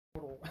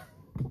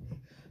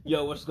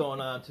Yo, what's going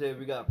on today?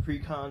 We got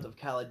Precons of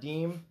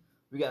Caladeem.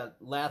 We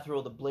got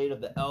Lathril, the Blade of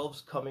the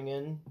Elves, coming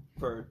in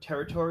for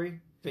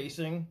territory,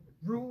 facing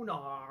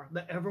Runar,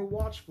 the ever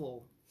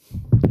watchful.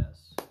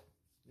 Yes. And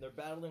they're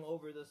battling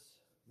over this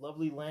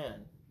lovely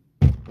land.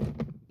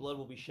 Blood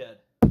will be shed.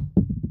 18,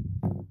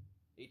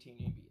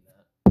 you ain't beating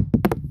that.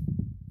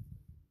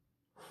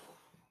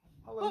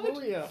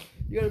 Hallelujah.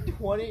 You got a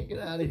 20? Get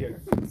out of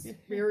here.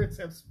 Spirits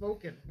have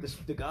spoken.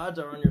 The gods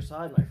are on your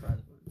side, my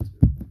friend. 1, 2,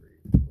 3,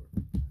 4.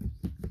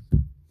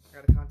 I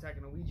got to contact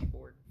an Ouija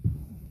board.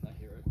 I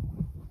hear it.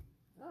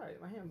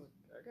 Alright, my game's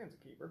a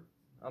keeper.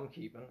 I'm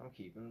keeping.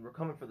 We're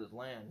coming for this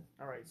land.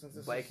 Alright, since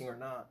this Viking is or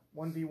not.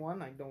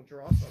 1v1, I don't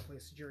draw, so I'll play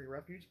Sejiri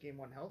Refuge. Gain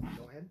 1 health.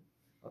 Go ahead.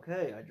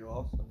 Okay, I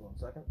draw. So 1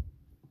 second.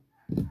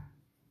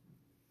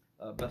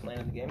 Best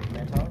land in the game,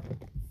 Command Tower.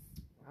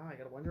 Wow, I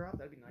got a 1 drop?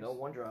 That'd be nice. No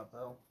 1 drop,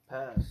 though.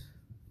 Pass.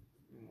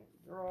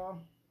 Draw.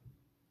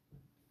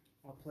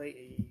 I'll play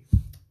a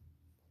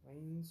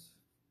Plains.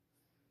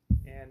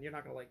 And you're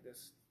not going to like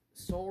this.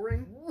 Soul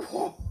Ring.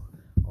 Whoa.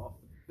 Off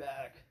the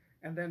back.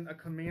 And then a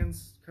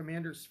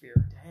Commander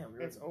Sphere.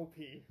 Damn, It's OP.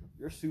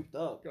 You're souped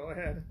up. Go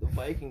ahead. The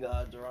Viking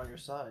gods are on your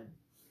side.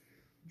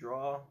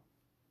 Draw.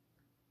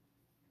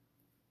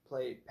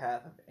 Play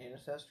Path of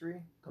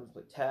Ancestry. Comes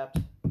play tapped.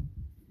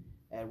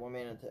 Add 1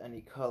 mana to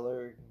any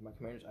color. My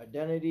commander's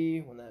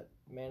identity. When that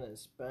mana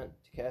is spent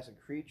to cast a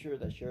creature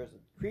that shares a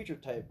creature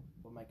type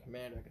with my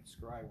commander, I can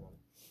scry 1.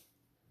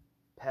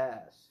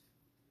 Pass.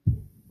 I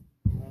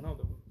don't know,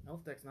 the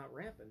elf deck's not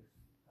rampant.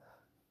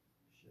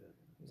 Shit.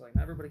 He's like,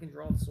 not everybody can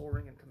draw the Soul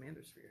Ring and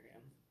Commander Sphere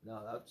again.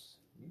 No, that's...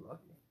 You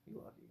lucky. You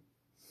lucky.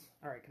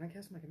 Alright, can I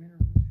cast my commander?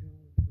 1, 2,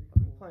 3, I've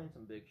 4. been playing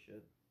some big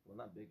shit. Well,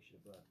 not big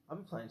shit, but I've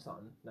been playing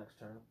something next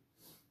turn.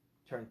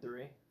 Turn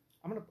 3.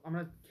 I'm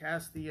gonna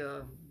cast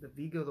the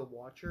Vigo the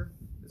Watcher.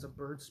 It's a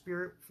bird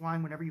spirit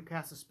flying. Whenever you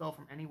cast a spell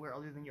from anywhere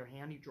other than your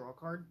hand, you draw a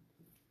card.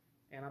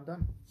 And I'm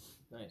done.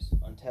 Nice.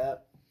 Untap.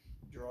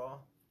 Draw.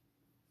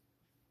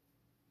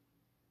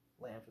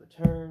 Land for the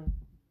turn.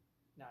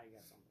 Now you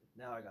got something.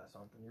 Now I got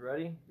something. You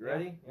ready? You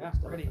ready? Yeah,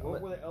 ready.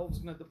 What were the elves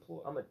gonna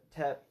deploy? I'm gonna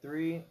tap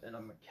 3 and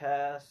I'm gonna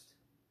cast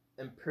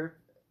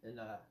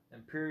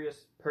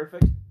Imperious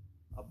Perfect.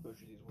 I'll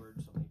butcher these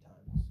words so many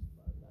times.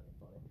 Not even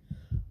funny.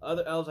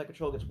 Other elves I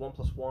control gets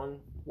 1+1.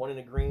 1 in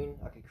a green.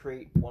 I can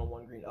create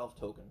 1/1 green elf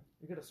token.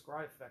 You get a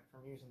scry effect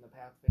from using the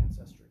Path of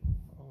Ancestry.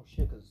 Oh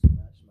shit, because it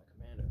matches my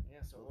commander.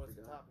 Yeah, so what's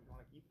the top? If you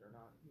want to keep it or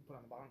not. You can put it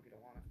on the bottom if you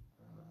don't want it.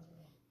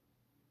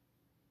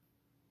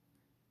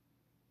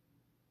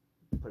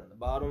 Put it on the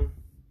bottom.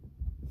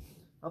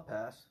 I'll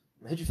pass.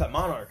 I'm gonna hit you with that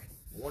Monarch.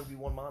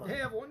 1v1 Monarch.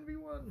 Yeah,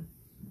 1v1.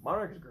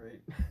 Monarch is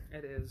great.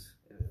 It is.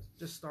 It is.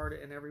 Just start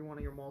it in every one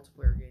of your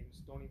multiplayer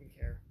games. Don't even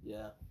care.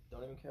 Yeah.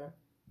 Don't even care.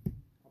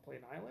 I'll play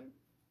an island.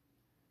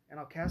 And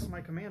I'll cast my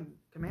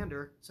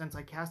commander. Since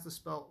I cast the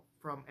spell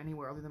from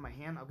anywhere other than my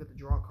hand, I'll get the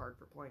draw card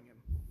for playing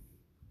him.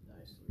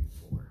 Nice. 3,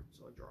 4.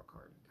 So I draw a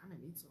card. Kind of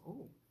needs.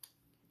 Oh.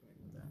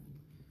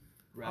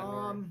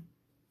 Ragnar.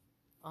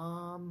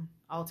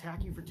 I'll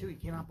attack you for 2. You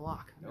cannot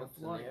block. Nope, it's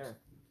in flies. the air.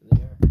 It's in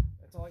the air.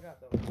 That's all I got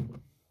though.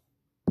 In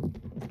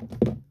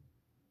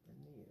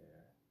the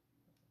air.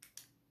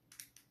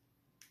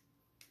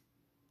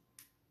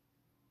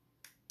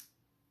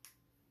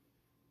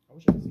 I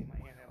wish I could see my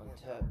hand.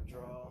 Untap,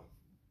 draw.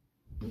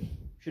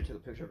 Should take a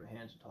picture of your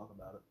hands and talk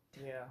about it.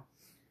 Yeah.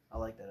 I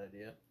like that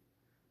idea.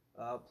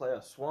 Play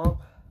a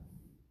swamp.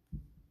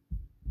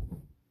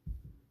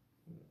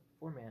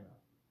 4 mana.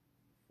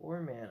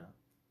 4 mana.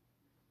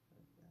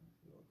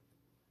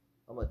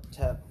 I'm going to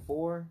tap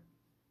 4.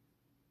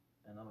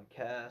 And I'm going to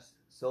cast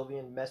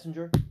Sylvian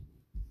Messenger.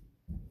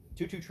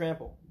 2/2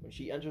 trample. When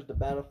she enters the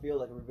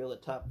battlefield, I can reveal the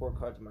top 4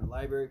 cards of my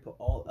library. Put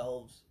all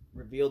elves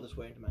revealed this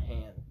way into my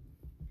hand.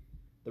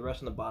 The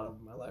rest on the bottom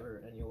of my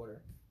library in any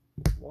order.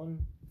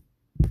 1,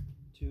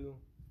 2,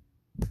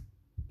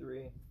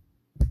 3,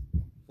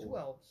 4. 2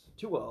 elves.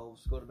 2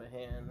 elves go to my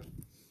hand.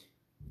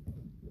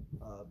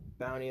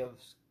 Bounty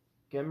of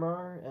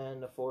Skimmer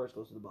and the forest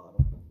goes to the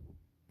bottom.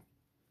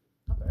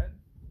 Not bad.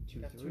 2,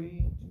 Got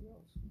 3. 2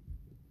 elves.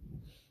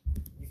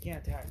 You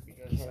can't attack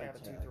because I have a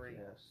 2/3.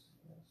 Yes.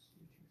 2,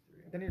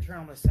 3. Then your turn,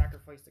 I'm going to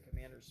sacrifice the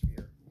Commander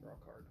Sphere. Draw a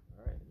card.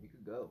 Alright, you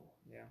could go.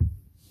 Yeah.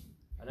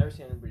 I never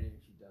seen anybody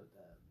actually does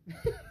that.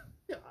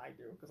 Yeah, I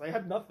do, because I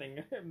have nothing.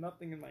 I have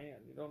nothing in my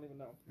hand. You don't even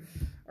know.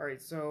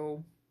 Alright,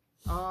 so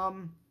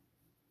I'm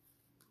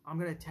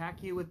going to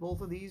attack you with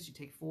both of these. You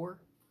take 4.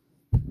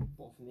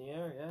 Both in the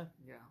air, yeah.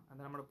 Yeah, and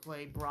then I'm going to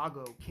play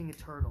Brago, King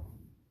Eternal.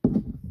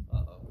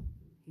 Uh-oh.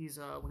 He's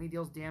when he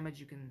deals damage,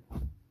 you can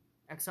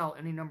exile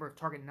any number of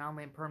target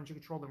non-land permanents you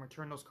control, then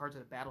return those cards to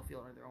the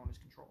battlefield under their owner's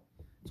control.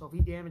 So if he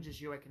damages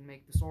you, I can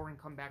make the Soul Ring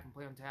come back and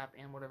play on tap,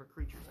 and whatever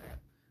creatures I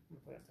have. I'm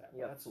gonna play on tap.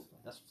 Yeah,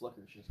 that's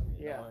flicker. She's gonna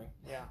be annoying.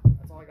 Yeah,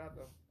 that's all I got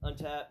though.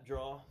 Untap,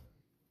 draw.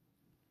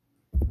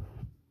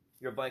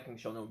 Your Viking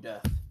shall know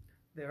death.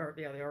 They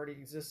already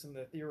exist in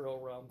the ethereal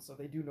realm, so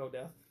they do know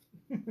death.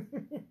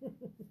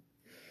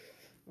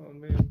 Oh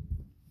man.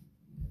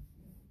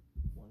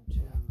 1,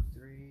 2,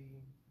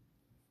 3.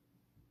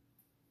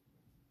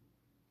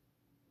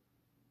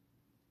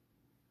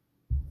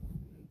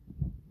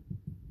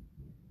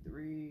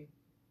 3,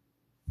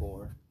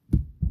 4.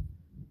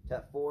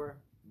 Tap 4.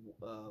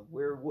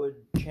 Weirwood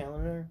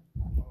Challenger.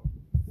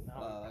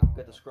 Got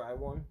the Scry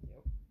one.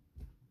 Yep.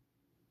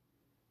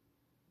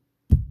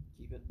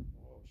 Keep it.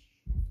 Oh,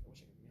 shoot. I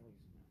wish I could mill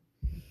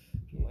these.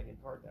 I like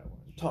a card that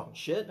much. Talking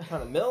shit.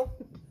 Trying to mill.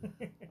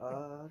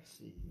 Let's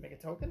see. Make a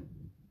token?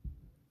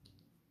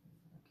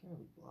 I can't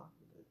really block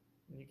with it.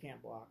 You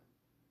can't block.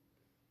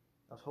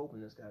 I was hoping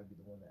this guy would be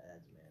the one that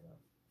adds mana.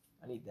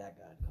 I need that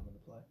guy to come into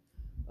play.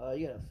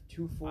 You got a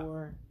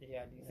 2/4.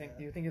 Yeah.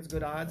 Do you think it's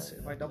good odds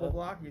if I double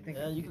block? You think?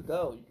 Yeah, you could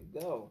go. You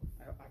could go.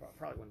 I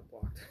probably wouldn't have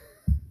blocked.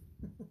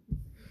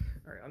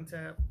 All right,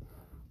 untap.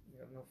 You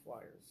have no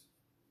flyers.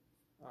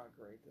 Oh,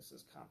 great. This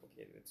is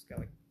complicated. It's got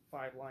like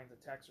 5 lines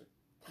of text or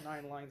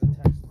 9 lines of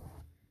text.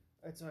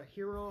 It's a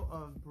Hero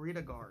of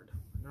Bredagard.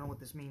 I don't know what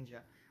this means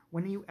yet.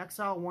 When you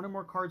exile one or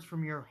more cards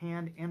from your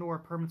hand and/or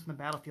permanents from the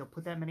battlefield,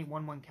 put that many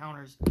 1/1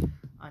 counters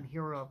on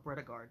Hero of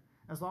Bredagard.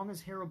 As long as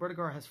Hero of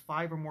Bredagard has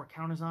 5 or more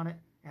counters on it,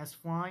 it has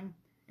flying,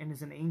 and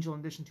is an angel in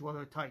addition to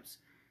other types.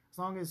 As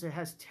long as it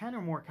has 10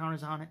 or more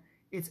counters on it,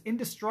 it's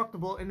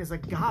indestructible and is a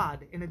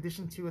god in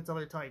addition to its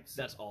other types.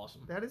 That's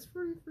awesome. That is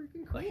pretty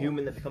freaking cool. A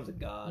human that becomes a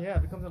god. Yeah,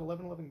 it becomes an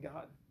 11/11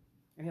 god.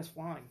 And he has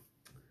flying.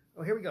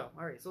 Oh, here we go.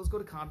 All right, so let's go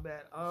to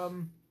combat.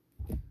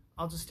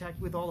 I'll just attack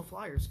you with all the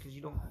flyers because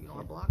you don't have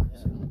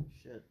blockers. Yeah,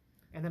 shit.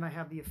 And then I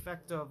have the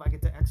effect of I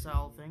get to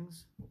exile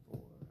things. 4,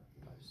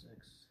 5,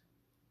 6.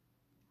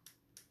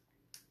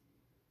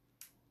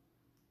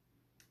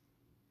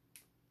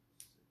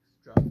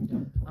 Drop it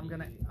down. I'm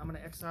gonna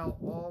exile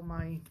all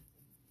my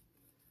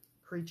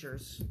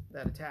creatures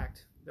that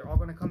attacked. They're all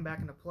gonna come back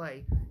into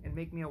play and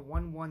make me a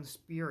 1/1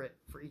 spirit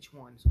for each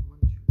one. So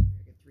 1, 2, 3.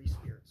 I get 3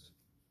 spirits.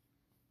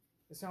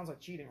 It sounds like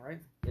cheating,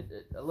 right?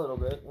 A little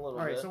bit. All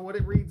right. So what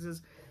it reads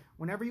is,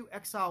 whenever you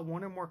exile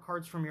one or more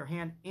cards from your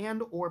hand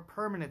and/or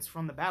permanents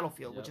from the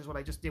battlefield, which is what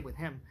I just did with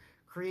him,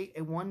 create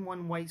a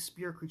 1/1 white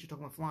spear creature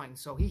token with flying.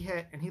 So he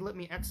hit, and he let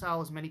me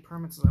exile as many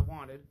permanents as I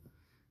wanted.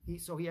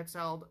 So he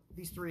exiled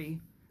these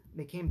 3.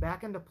 They came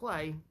back into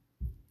play,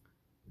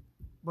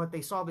 but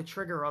they saw the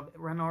trigger of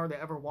Renar the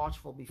Ever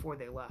Watchful before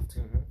they left.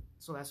 Mm-hmm.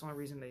 So that's the only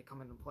reason they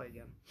come into play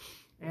again.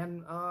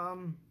 And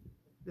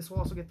this will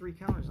also get 3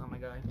 counters on my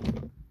guy.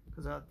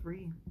 Because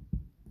 3...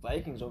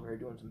 Vikings over here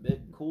doing some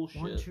big, cool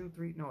shit. 1, 2,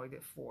 3... No, I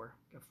get 4.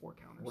 Got 4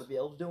 counters. What are the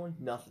elves doing?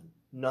 Nothing.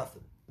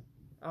 Nothing.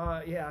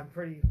 Yeah, I'm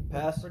pretty...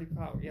 Pass? Pretty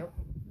powerful. Yep.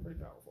 Pretty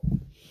powerful.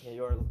 Yeah,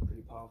 you are looking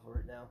pretty powerful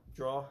right now.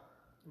 Draw.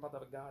 I'm about to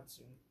have a god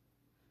soon.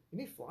 You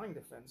need flying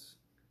defense.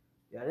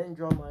 Yeah, I didn't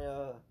draw my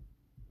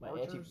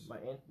Archers?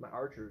 my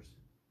archers.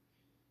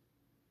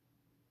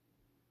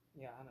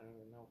 Yeah, I don't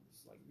even know.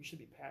 It's like you should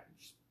be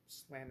just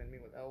slamming me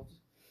with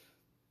elves.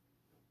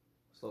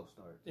 Slow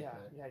start. Yeah,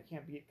 Okay. yeah. You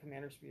can't beat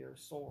Commander Spear or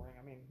Soul Ring.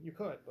 I mean, you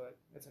could, but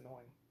it's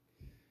annoying.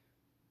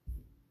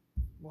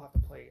 We'll have to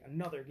play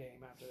another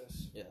game after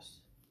this.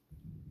 Yes.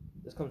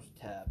 This comes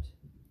tapped.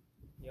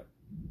 Yep.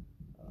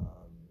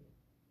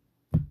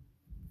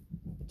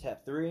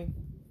 Tap 3.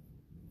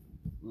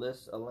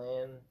 List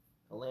Alana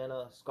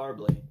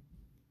Scarblade.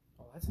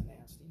 Oh, that's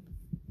nasty.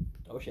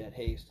 I wish I had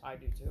haste. I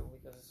do too,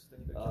 because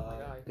then you could kill my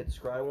guy. Get the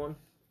Scry one.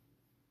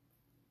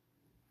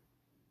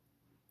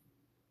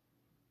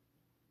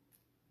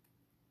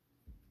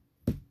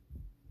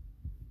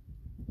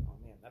 Oh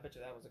man, I bet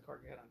you that was the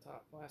card you had on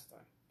top last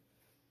time.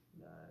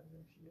 Nah,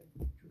 she had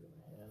two in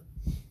my hand.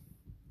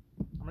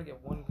 I'm gonna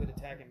get 1 good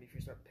attack in before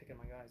you start picking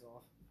my guys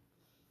off.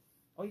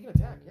 Oh, you can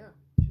attack, yeah.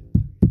 2,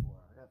 3,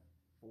 4. I got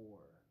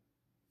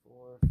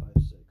 4,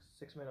 5, 6.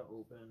 6 mana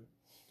open.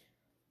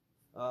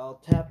 I'll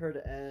tap her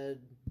to add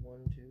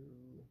 1,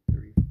 2,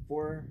 3,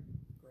 4.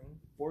 Green.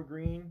 4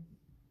 green.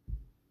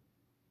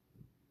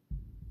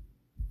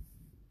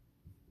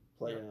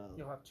 Play.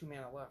 You'll have 2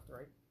 mana left,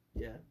 right?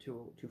 Yeah,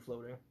 two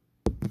floating.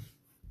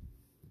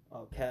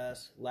 I'll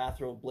cast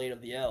Lathril, Blade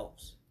of the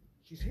Elves.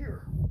 She's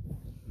here.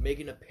 Make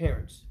an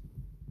appearance.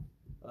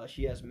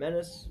 She has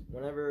Menace.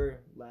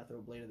 Whenever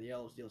Lathril, Blade of the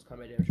Elves deals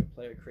combat damage to a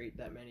player, create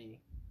that many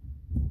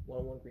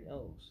 1/1 green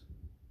elves.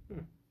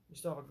 You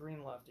still have a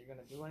green left. Are you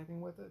gonna do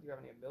anything with it? Do you have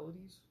any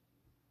abilities?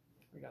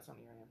 Or you got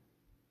something in your hand?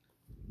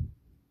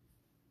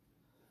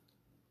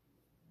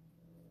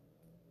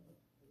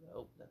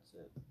 Nope, that's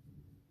it.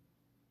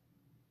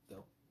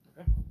 Go.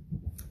 Okay.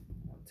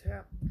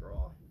 Untap,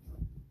 draw.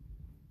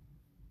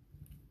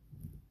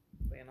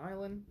 Play an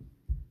island,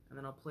 and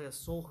then I'll play a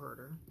Soul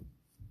Herder.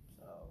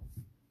 So.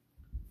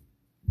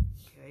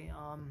 Okay,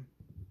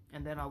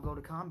 and then I'll go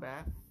to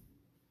combat.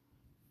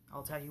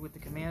 I'll attack you with the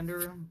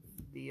commander,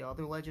 the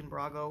other legend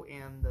Brago,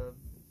 and the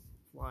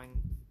flying.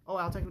 Oh,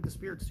 I'll attack you with the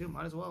spirits too.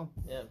 Might as well.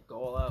 Yeah,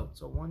 go all out.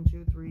 So 1,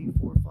 2, 3,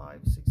 4,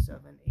 5, 6,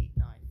 7, 8,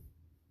 9.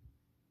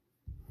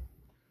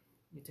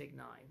 You take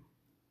 9,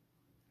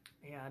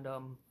 and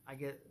I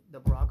get the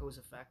Brago's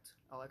effect.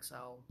 I'll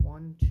exile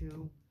 1,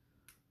 2,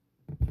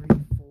 3,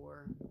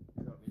 4,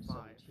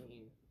 5.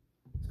 17.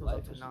 This goes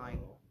up to 9.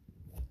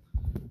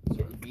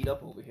 Getting beat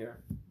up over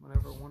here.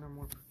 Whenever 1 or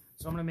more.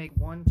 So I'm gonna make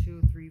 1,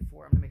 2, 3,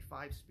 4. I'm gonna make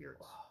 5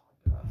 spirits. Oh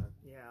my god.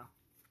 Yeah,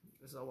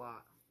 this is a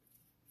lot.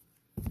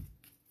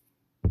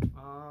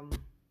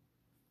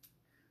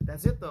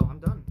 That's it though. I'm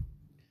done.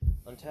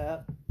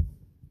 Untap.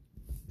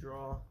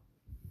 Draw.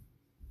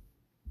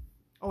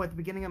 Oh, at the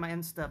beginning of my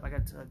end step, I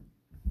got to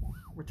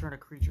return a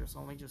creature, so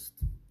let me just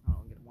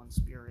get 1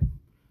 spirit,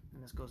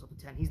 and this goes up to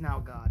 10. He's now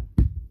God,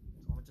 so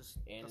it just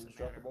And doesn't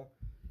indestructible.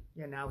 matter.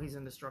 Yeah, now he's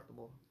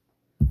indestructible.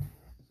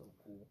 So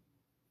cool.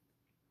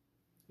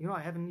 You know,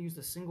 I haven't used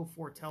a single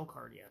foretell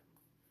card yet.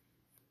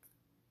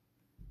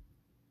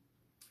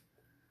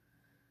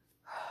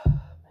 Man.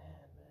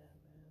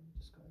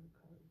 Discard a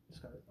card.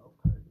 Discard an elf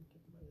card.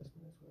 Get my elves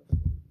I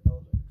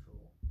control.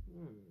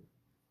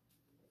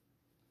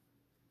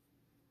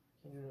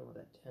 Can't do nothing with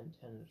that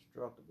 10/10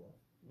 indestructible.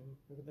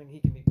 Good thing he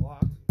can be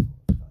blocked.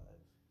 5.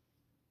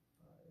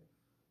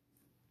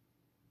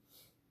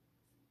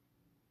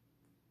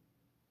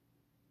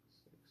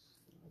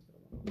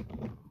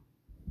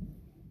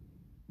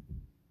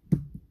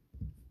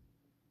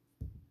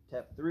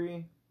 Tap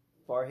 3.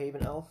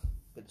 Farhaven Elf.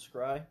 Get the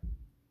scry.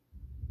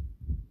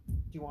 Do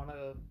you want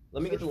to?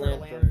 Let me get the search for a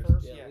land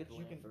first. Yeah, Yeah, let me get the you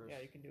land can. first. Yeah,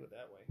 you can do it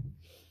that way.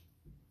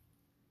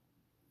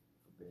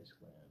 For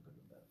basic land, put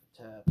it back for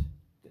tapped.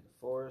 Get the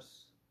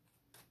forest.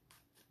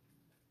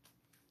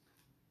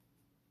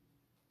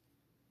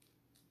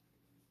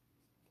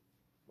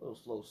 A little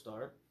slow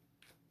start.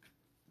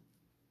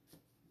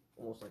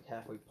 Almost like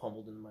halfway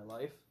pummeled into my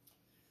life.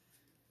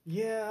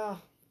 Yeah,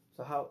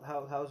 So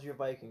how's your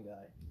Viking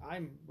guy?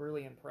 I'm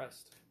really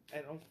impressed.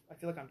 I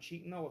feel like I'm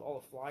cheating though with all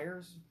the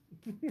flyers.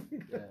 Yeah,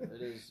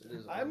 it is.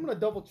 I'm gonna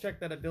double check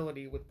that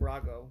ability with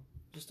Brago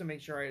just to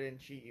make sure I didn't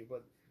cheat you,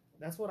 but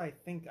that's what I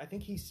think. I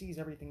think he sees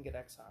everything get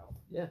exiled.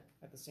 Yeah.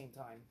 At the same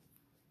time.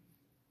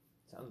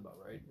 Sounds about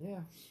right.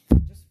 Yeah.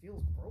 It just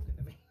feels broken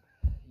to me.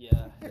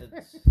 Yeah,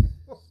 it's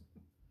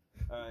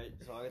alright,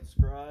 so I get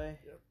scry.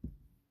 Yep.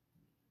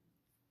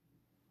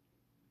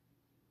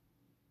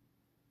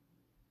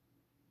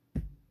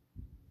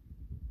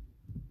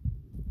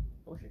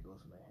 I wish it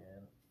goes in my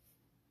hand.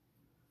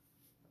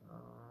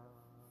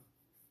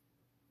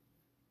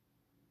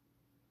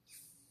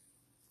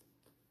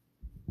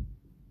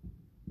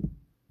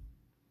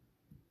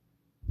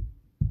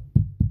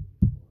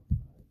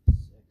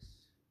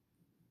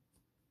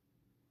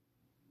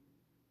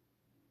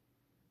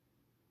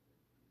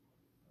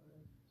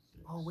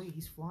 Oh wait,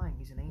 he's flying.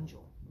 He's an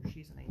angel, or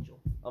she's an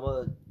angel. I'm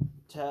gonna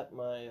tap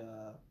my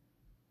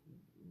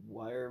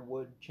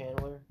Wirewood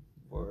Channeler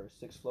for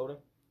 6 floating.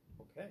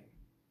 Okay.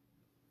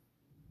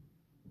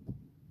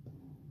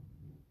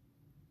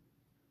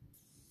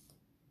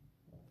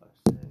 5,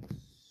 6. I'm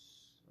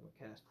gonna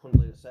cast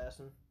Twinblade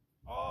Assassin.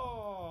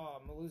 Oh,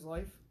 I'm gonna lose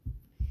life.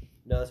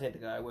 No, this ain't the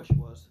guy I wish it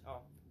was.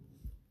 Oh.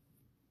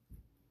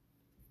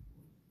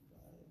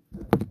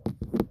 5.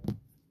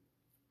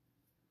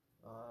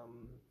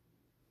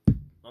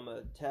 I'm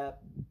gonna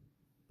tap.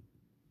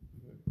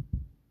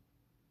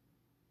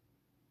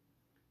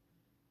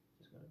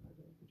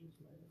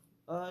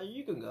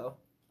 You can go.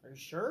 Are you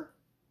sure?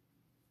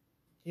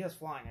 He has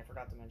flying. I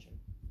forgot to mention.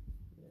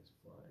 Yes,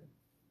 flying.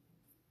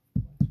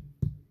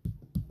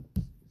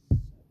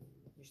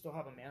 You still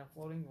have a mana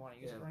floating? You want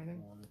to use it for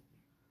anything? I'm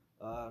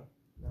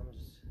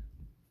just.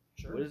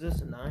 Sure. What is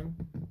this? A 9?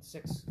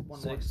 6. 1,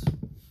 6.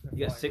 1.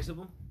 You got 6 of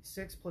them?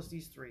 6 plus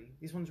these 3.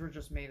 These ones were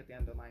just made at the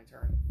end of my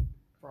turn.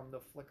 From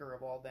the flicker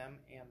of all them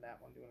and that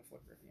one doing a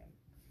flicker at the end.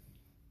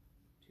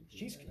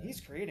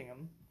 He's creating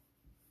them.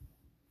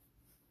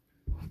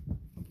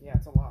 Yeah,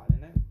 it's a lot,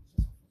 isn't it?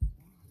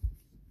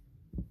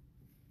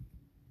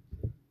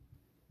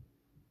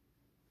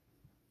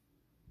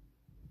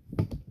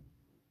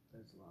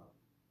 That's a lot.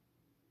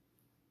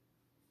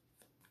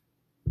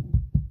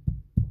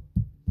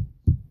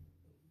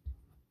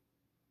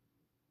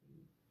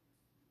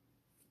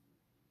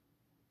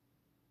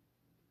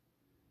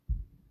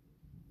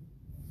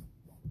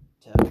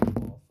 Tap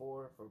all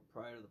 4 for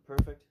Pride of the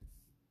Perfect.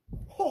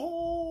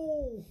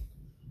 Oh!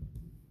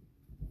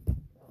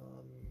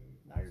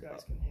 Now your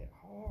guys can hit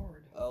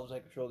hard. Elves I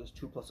control is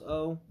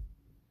 2+0.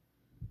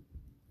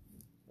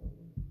 1,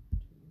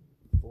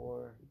 2,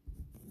 4,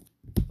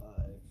 5,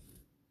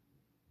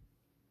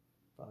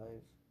 5,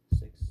 6,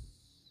 5, 6,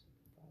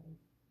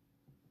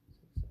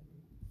 7,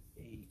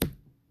 8,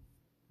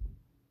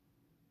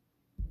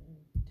 9,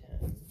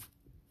 10,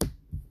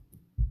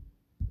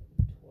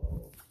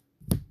 12.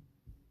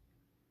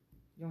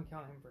 You only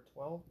count him for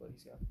 12, but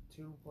he's got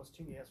 2 plus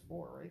 2. He has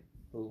 4, right?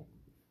 Who?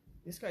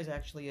 This guy's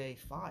actually a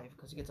 5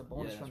 because he gets a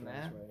bonus from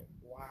that. That's right.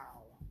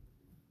 Wow.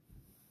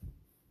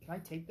 Can I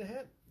take the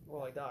hit? Or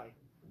will I die?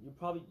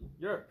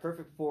 You're at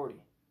perfect 40.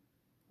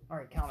 All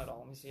right, count it all.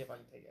 Let me see if I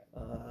can take it.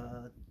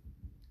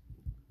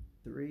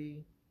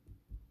 3,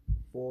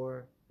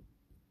 4,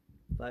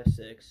 5,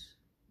 6.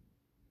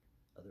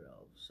 Other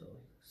elves. So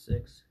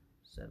 6,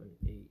 7,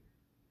 8,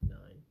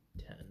 9,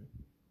 10,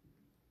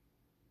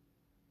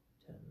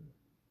 10,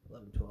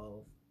 11,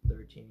 12,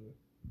 13,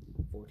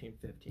 14,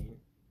 15,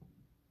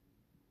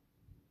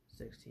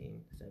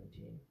 16,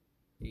 17,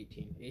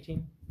 18.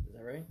 18? Is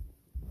that right?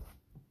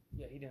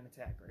 Yeah, he didn't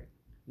attack, right?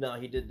 No,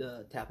 he did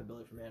the tap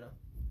ability for mana.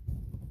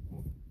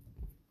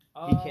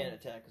 He can't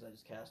attack because I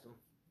just cast him.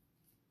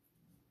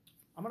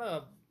 I'm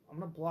gonna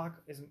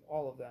block isn't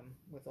all of them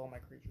with all my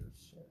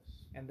creatures,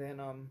 Yes. and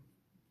then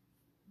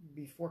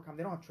before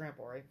they don't have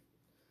trample, right?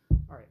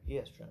 All right. He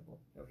has trample.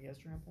 Oh, he has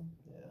trample.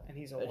 Yeah. And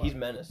he's a And what? he's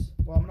menace.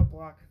 Well, I'm gonna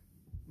block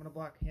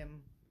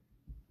him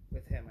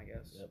with him, I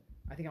guess. Yep.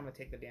 I think I'm gonna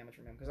take the damage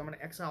from him because I'm gonna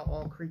exile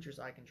all creatures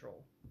I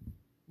control.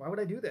 Why would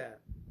I do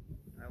that?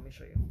 All right, let me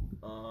show you.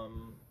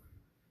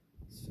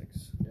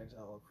 6. You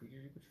exile all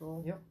creatures you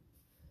control. Yep.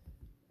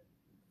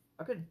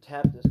 I could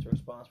tap this to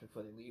response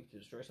before they leave to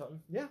destroy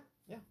something. Yeah.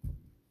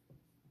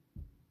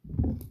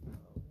 1, 2, 3, 4,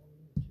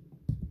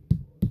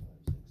 5,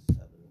 6,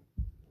 7.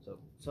 So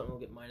something will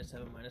get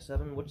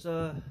 -7/-7. What's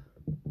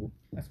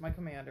That's my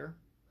commander.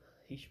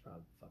 He should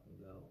probably fucking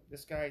go.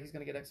 This guy, he's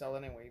gonna get exiled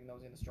anyway, even though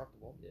he's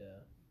indestructible. Yeah.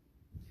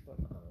 But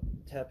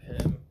Tap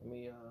him. Let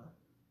me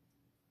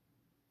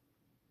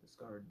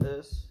discard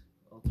this.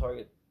 I'll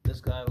target this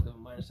guy. I'll give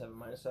him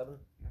 -7/-7.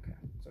 okay,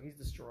 so he's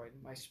destroyed.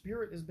 My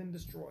spirit has been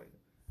destroyed.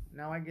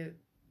 Now I get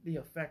the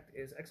effect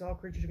is exile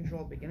creatures you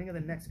control at the beginning of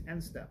the next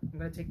end step. I'm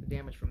gonna take the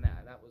damage from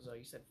that. That was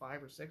you said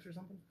 5 or 6 or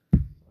something.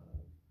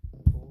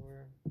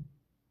 4,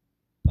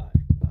 5.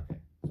 Okay,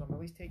 so I'm at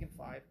least taking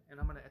 5, and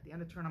I'm gonna at the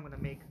end of turn I'm gonna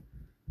make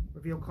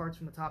reveal cards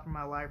from the top of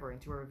my library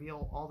and to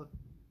reveal all the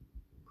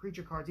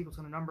creature cards equal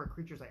to the number of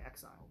creatures I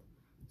exiled.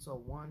 So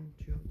 1,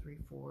 2, 3,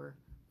 4,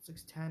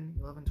 6, 10,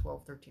 11,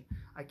 12, 13.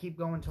 I keep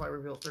going until I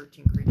reveal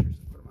 13 creatures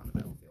and put them on the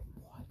battlefield.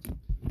 What?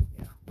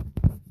 Yeah.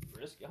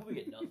 Risky. I hope you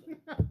get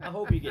nothing. I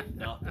hope you get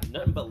nothing.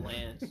 Nothing but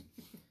lands.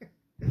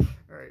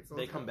 Alright, so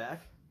They come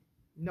back?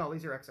 No,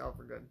 these are exiled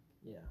for good.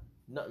 Yeah.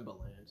 Nothing but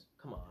lands.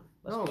 Come on.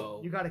 Let's No,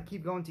 go. you gotta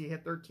keep going till you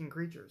hit 13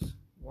 creatures.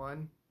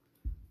 1.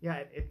 Yeah,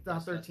 it's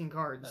not 13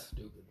 cards. That's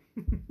stupid.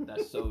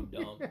 That's so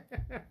dumb.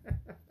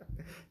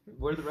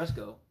 Where did the rest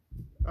go?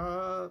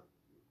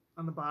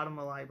 On the bottom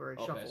of the library,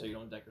 Okay, shuffle. so you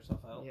don't deck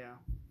yourself out? Yeah.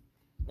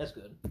 That's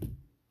good.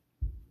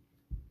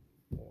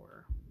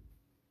 4,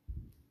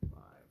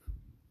 5,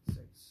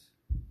 6,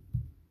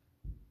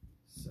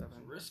 7,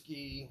 It's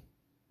risky.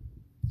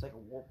 It's like a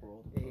warp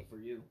world 8. for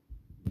you.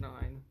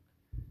 9.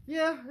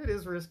 Yeah, it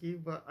is risky,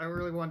 but I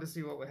really wanted to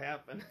see what would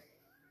happen.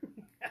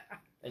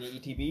 Any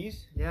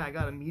ETBs? Yeah, I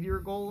got a Meteor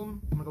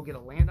Golem. I'm gonna go get a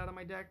land out of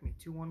my deck. Make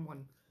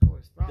 2/1/1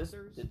 colors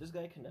Thropters. Did this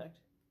guy connect?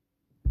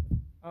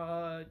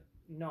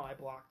 No, I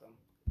blocked them.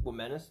 Well,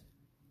 menace?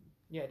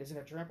 Yeah, does it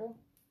have trample?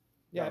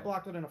 Yeah, No. I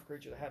blocked with enough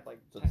creatures. I had like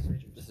So 10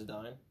 creatures. this is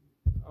dying?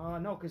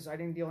 No, because I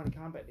didn't deal any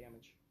combat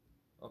damage.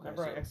 Okay,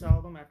 Remember, so I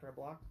exiled them after I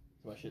blocked?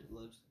 my shit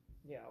lives.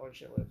 Yeah, all your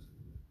shit lives.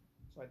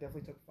 So I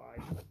definitely took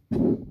 5.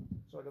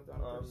 So I got down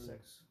to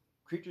 36.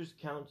 Creatures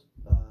count,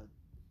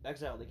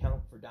 exile, they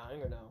count for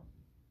dying or no?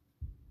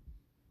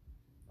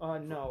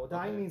 No,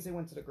 dying Okay. means they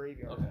went to the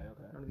graveyard.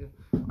 Okay.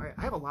 Alright,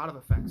 I have a lot of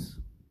effects.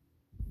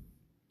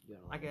 You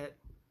got a lot. I get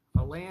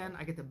a land,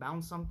 I get to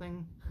bounce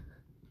something.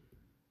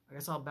 I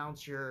guess I'll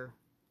bounce that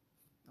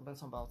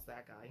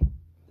guy.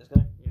 This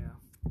guy? Yeah.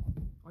 Oh,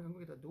 I'm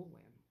gonna get a dual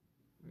land.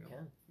 You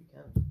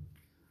can.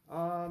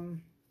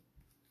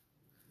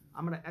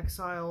 I'm gonna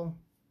exile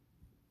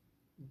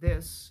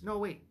this. No,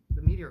 wait,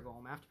 the Meteor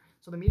Golem after.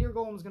 So the Meteor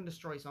Golem is gonna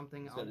destroy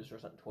something. It's gonna destroy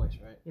something twice,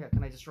 right? Yeah,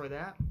 can I destroy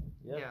that?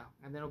 Yep. Yeah,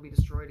 and then it'll be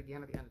destroyed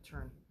again at the end of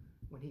turn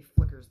when he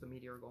flickers the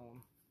Meteor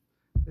Golem.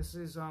 This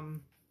is I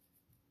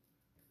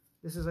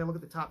look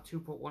at the top 2,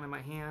 put 1 in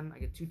my hand. I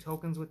get 2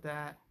 tokens with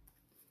that.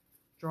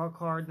 Draw a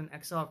card, then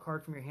exile a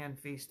card from your hand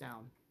face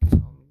down.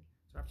 So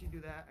after you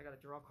do that, I got to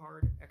draw a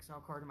card, exile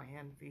a card in my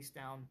hand face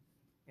down,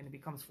 and it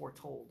becomes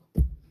Foretold.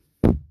 Draw a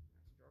card.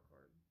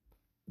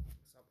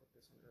 So I'll put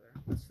this under there.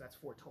 That's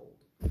Foretold.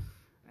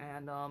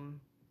 And I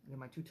get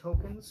my 2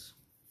 tokens.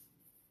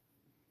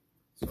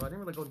 So I didn't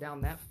really go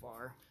down that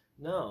far.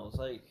 No, it's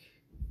like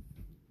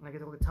And I get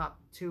to look at the top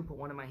 2, put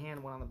 1 in my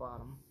hand, 1 on the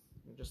bottom.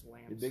 And just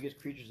lands. your biggest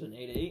creature's an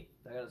 8/8.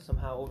 I gotta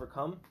somehow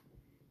overcome.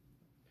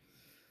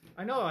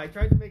 I know, I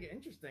tried to make it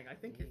interesting. I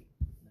think 8,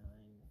 9,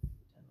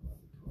 10, 11,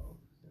 12,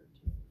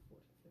 13,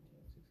 14,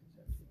 15, 16,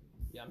 17.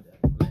 Yeah, I'm dead.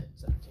 I'm at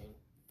 17.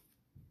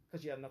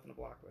 because you have nothing to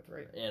block with,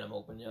 right? And I'm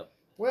open, yep.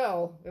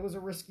 Well, it was a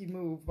risky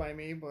move by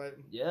me, but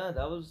Yeah,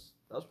 that was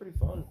pretty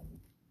fun.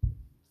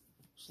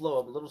 A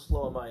little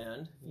slow on my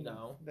end, you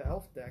know. the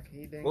elf deck,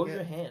 he didn't What was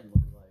get... your hand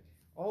looking like?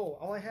 Oh,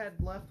 all I had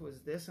left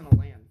was this and a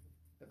land.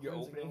 The Your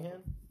cleansing opening elf.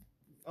 hand?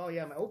 Oh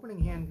yeah, my opening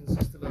hand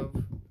consisted of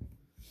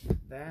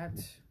that,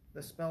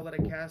 the spell that I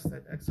cast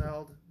that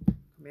exiled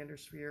Commander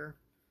Sphere,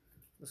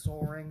 the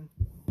Soul Ring,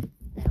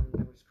 and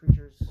there was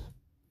creatures.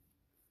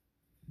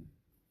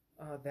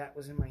 That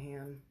was in my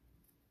hand,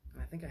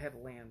 and I think I had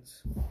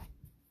lands.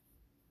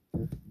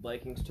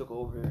 Vikings took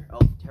over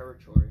elf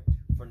territory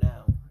for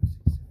now.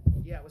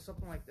 Yeah, it was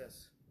something like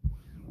this.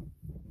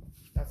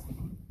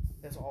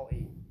 That's all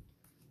 8.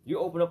 You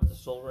open up with the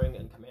Soul Ring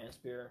and Command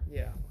Spear.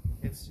 Yeah,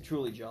 it's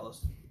Truly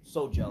jealous.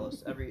 So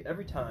jealous. Every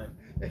time.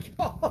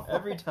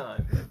 Every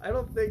time. I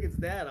don't think it's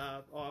that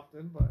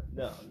often, but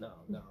No.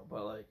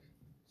 But like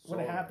when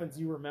it happens,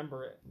 you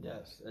remember it.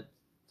 Yes.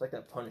 It's like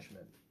that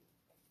punishment.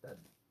 That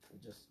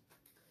just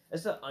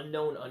it's the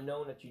unknown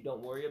that you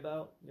don't worry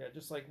about. Yeah,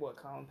 just like what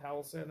Colin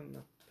Powell said in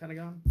the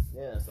Pentagon.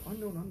 Yeah. It's the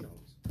unknown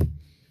unknowns.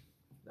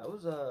 That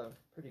was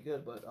pretty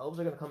good, but elves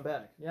are gonna come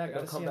back. Yeah, I They're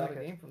gotta gonna see come another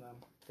back. game from them.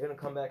 They're gonna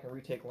come back and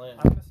retake land.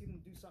 I want to see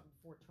them do something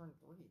before turn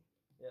 3.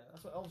 Yeah.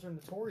 That's what elves are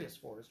notorious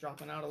for, is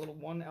dropping out a little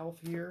 1 elf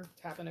here,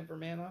 tapping it for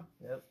mana.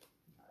 Yep.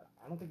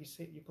 I don't think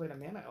you played a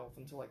mana elf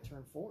until like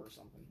turn 4 or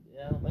something.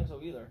 Yeah, I don't think so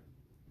either.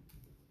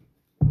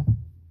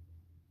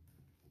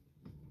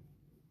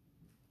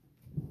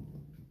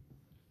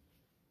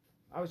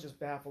 I was just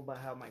baffled by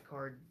how my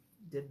card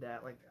did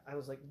that. Like, I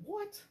was like,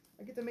 what?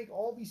 I get to make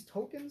all these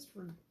tokens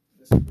for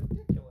this is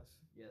ridiculous.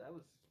 Yeah, that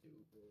was stupid.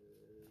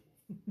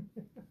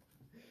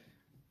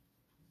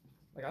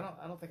 Like,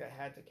 I don't think I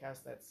had to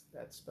cast that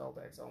spell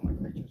to exile my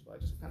creatures, but I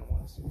just kind of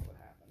want to see what would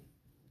happen.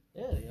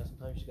 Yeah,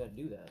 sometimes you gotta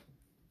do that.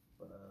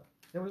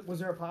 But Was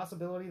there a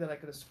possibility that I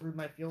could have screwed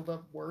my field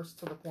up worse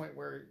to the point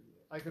where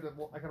I could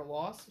have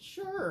lost?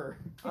 Sure.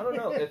 I don't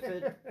know if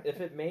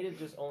it made it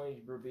just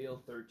only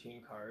reveal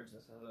 13 cards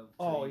instead of.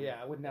 Oh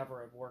yeah, it would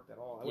never have worked at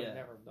all. I would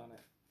never have done it.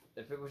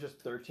 If it was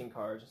just 13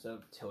 cards instead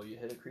of till you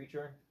hit a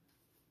creature,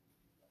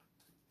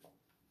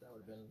 that would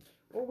have been.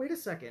 Oh wait a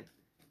second,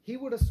 he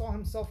would have saw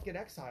himself get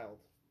exiled,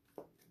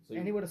 So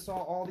and he would have saw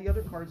all the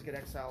other cards get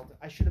exiled.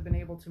 I should have been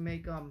able to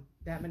make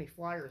that many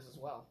flyers as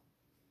well.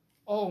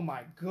 Oh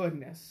my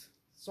goodness!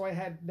 So I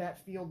had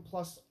that field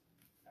plus,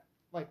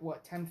 like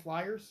what, 10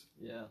 flyers?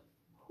 Yeah.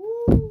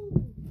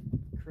 Whoo!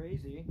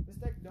 Crazy. This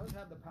deck does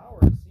have the power.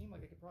 It seemed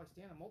like it could probably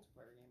stand a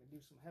multiplayer game and do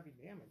some heavy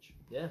damage.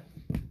 Yeah.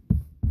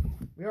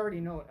 We already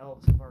know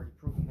elves have already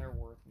proven their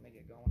worth when they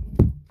get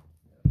going.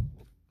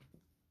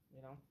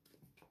 You know?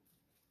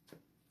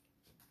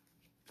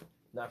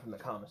 Not from the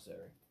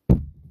commissary.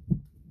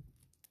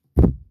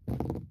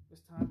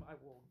 This time I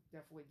will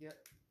definitely get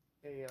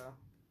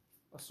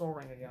a soul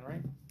ring again,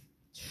 right?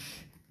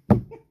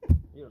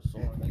 You're a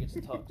sword. That gets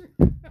tucked. 1,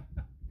 2,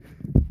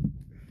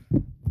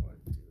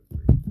 3,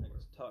 4, That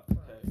gets tucked. 5,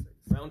 Okay. 6.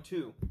 Round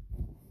 2.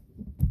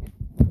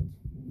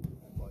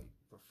 Fight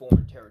for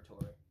foreign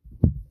territory.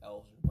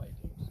 Elves and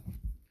Vikings.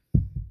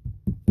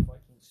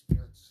 Viking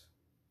spirits.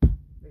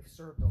 They've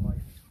served a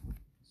life.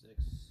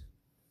 6,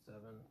 7.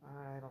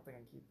 I don't think I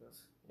can keep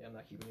this. Yeah, I'm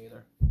not keeping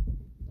either. I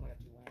only got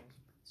 2 lands.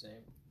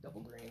 Same.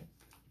 Double green.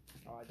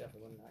 Oh, I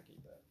definitely would not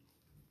keep that.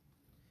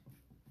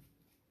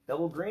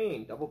 Double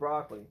green. Double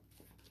broccoli.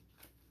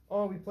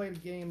 Oh, we played a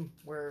game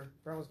where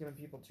Brent was giving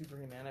people 2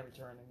 green mana every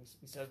turn, and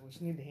we said we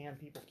just need to hand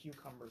people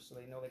cucumbers so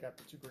they know they got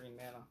the 2 green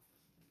mana.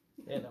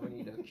 Yeah, now we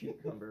need a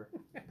cucumber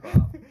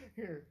prop.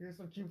 Here's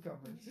some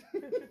cucumbers.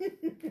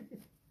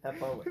 Have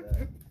fun with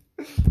that.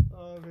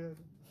 Oh man,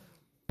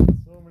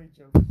 so many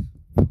jokes.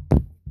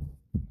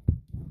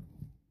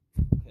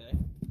 Okay.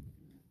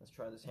 Let's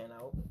try this hand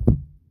out.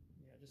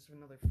 Yeah, just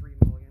another free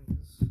mulligan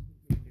because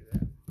we can do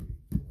that.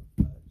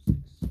 5, 6,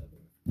 7.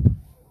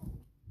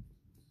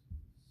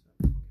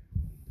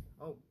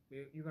 Oh,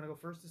 you gonna go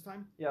first this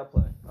time? Yeah, I'll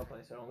play.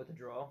 So I don't get the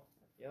draw.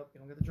 Yep, you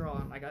don't get the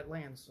draw. I got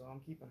lands, so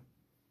I'm keeping.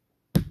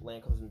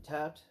 Land comes in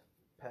tapped.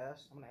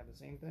 Pass. I'm gonna have the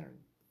same thing.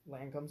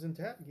 Land comes in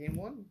tap. Game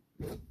 1.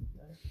 Nice.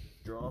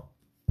 Draw.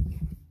 I'm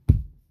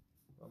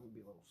gonna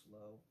be a little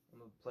slow. I'm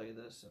gonna play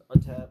this.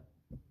 Untap.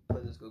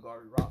 Play this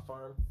Golgari Rot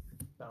Farm.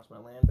 Bounce my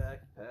land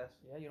back. Pass.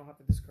 Yeah, you don't have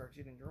to discard.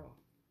 You didn't draw.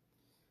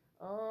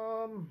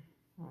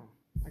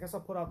 I guess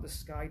I'll put out the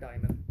Sky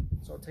Diamond.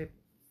 So I'll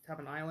tap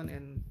an island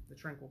and the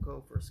Tranquil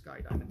Cove for a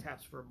Sky Diamond.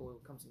 Taps for a blue.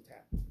 Comes in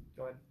tap.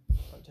 Go ahead.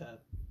 Untap.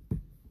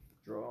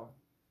 Draw.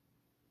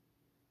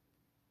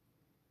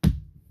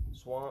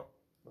 Swamp.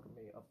 Look at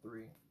me. Up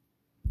 3.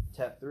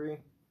 Tap 3.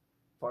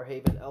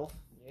 Farhaven Elf.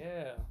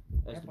 Yeah.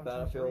 Enter Lamp the on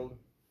battlefield.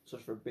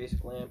 Search for a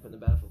basic lamp in the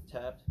battlefield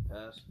tapped.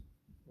 Pass.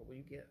 What will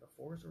you get? A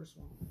forest or a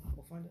swamp?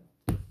 We'll find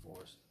out.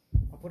 Forest.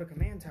 I'll put a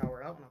command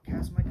tower out and I'll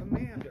cast my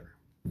commander.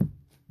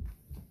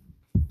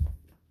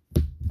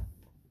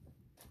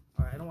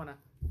 Alright, I don't want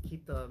to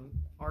keep the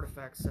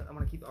artifacts. I'm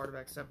going to keep the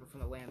artifacts separate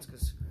from the lands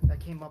because that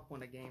came up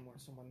in a game where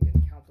someone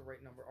didn't count the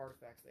right number of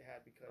artifacts they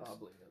had because I'll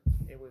believe it.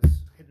 it was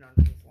hidden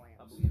underneath lands.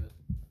 I'll believe it.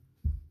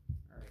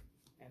 Alright,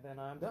 and then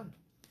I'm done.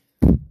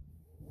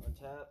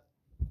 Untap.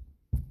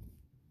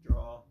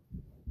 Draw.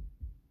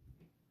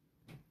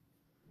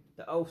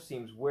 The elf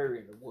seems wary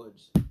in the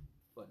woods,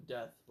 but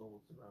death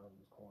rolls around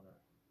the corner.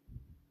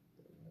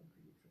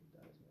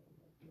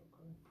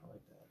 I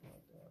like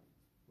that.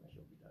 My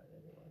she'll be dying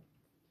anyway.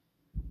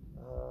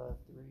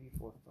 3,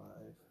 4, 5.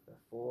 Got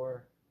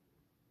 4.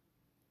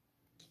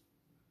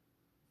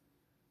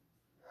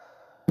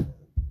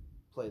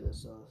 Play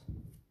this.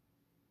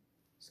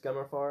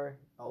 Skemmerfar,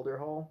 Elder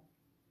Hall.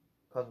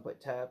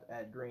 Contemplate tap.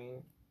 Add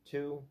green.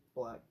 2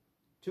 black.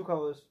 2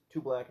 colors.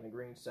 2 black and a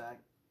green sack.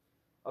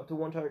 Up to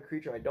 1 target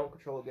creature I don't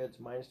control gets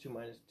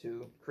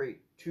 -2/-2. Create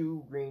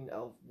 2 green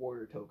elf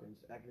warrior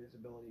tokens. Activate this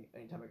ability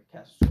anytime I can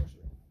cast a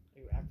sorcery.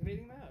 Are you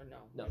activating that or no?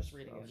 No, Just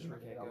reading I'm it. just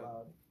reading Okay, it out good.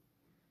 loud.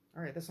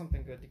 Alright, that's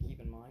something good to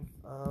keep in mind.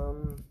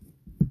 I'm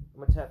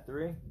gonna tap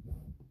 3.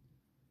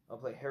 I'll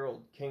play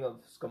Herald, King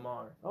of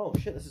Skamar. Oh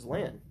shit, this is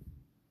land.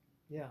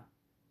 Yeah.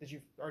 Did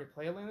you already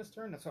play a land this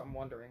turn? That's what I'm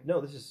wondering.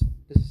 No, this is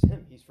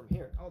him. He's from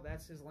here. Oh,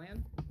 that's his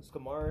land?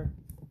 Skamar,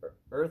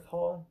 Earth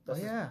Hall. Oh,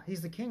 yeah.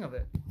 He's the king of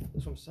it.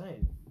 That's what I'm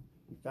saying.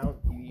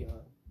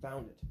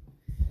 Found it.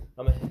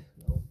 I'm a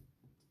no.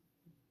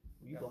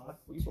 Will you block?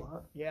 Will you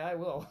block? Yeah, I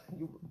will.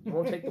 You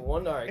won't take the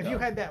one. All right. If you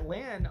had that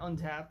land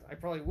untapped, I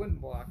probably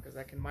wouldn't block because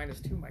that can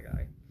 -2 my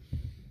guy.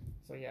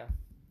 So yeah.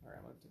 All right,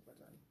 I'm gonna take my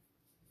turn.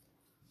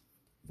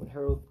 When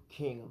Herald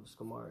King of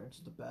Skamar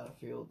enters the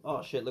battlefield.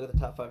 Oh shit! Look at the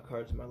top 5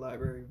 cards in my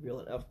library. Reveal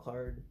an elf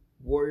card,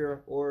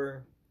 warrior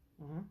or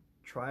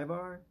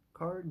Tribar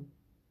card.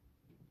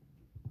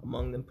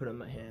 Among them, put in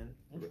my hand.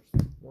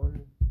 Interesting.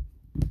 1,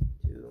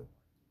 2,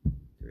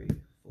 3,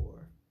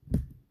 4,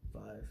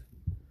 5.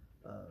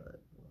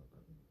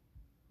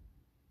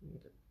 Need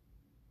to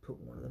put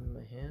one of them in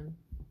my hand.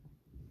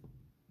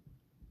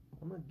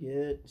 I'm gonna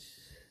get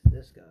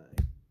this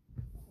guy.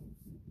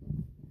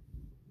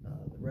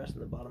 The rest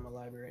in the bottom of the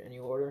library, any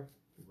order,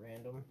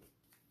 random.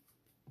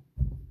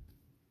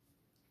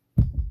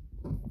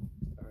 All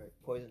right,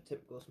 poison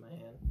tip goes to my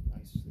hand.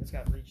 Nice. It's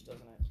got reach,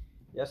 doesn't it?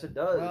 Yes, it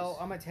does. Well,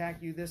 I'm gonna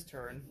attack you this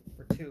turn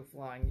for 2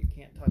 flying. You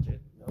can't touch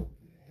it. Nope,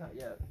 not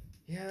yet.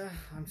 Yeah,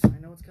 I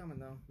know it's coming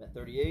though. At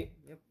 38.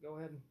 Yep, go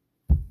ahead.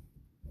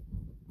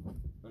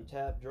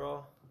 Untap,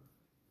 draw.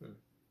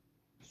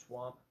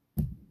 Swamp.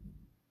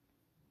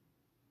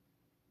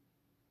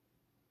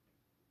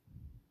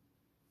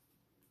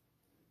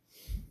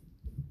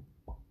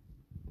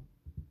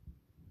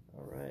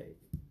 Alright.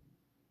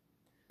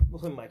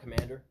 Looking at my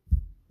commander,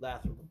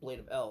 Lathrop, the Blade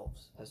of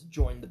Elves, has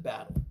joined the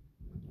battle.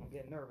 I'm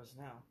getting nervous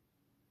now.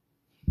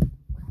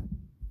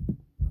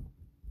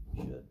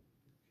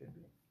 Should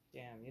be.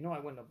 Damn, you know I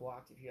wouldn't have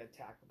blocked if you had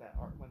attacked with that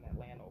art when that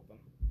land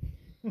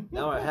opened.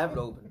 Now I have it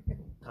open,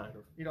 kind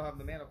of. You don't have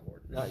the mana for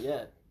it. Not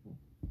yet.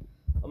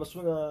 I'm gonna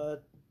swing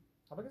a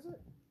How big is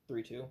it?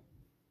 3/2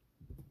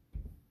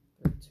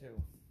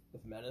 32.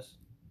 with Menace.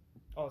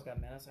 Oh, it's got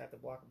menace. I have to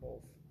block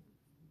both.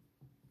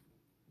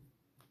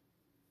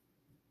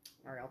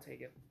 Alright, I'll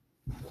take it.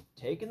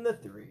 Taking the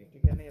 3. Did you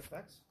get any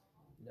effects?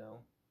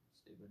 No.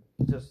 Stupid.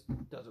 It just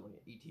does it when you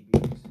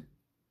ETBs.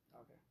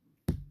 Okay.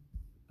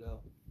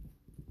 Go.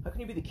 How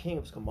can you be the king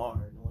of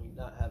Skamar and only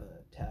not have an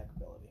attack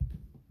ability?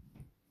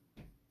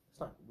 It's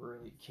not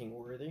really king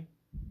worthy.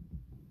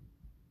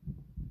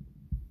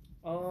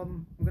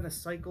 I'm gonna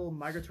cycle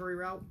Migratory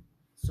Route,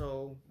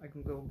 so I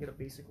can go get a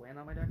basic land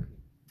on my deck.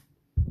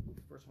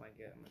 First one I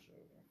get, I'm gonna show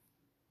you.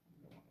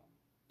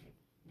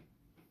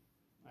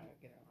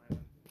 Alright, get an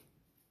island.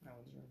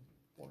 Islands are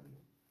important.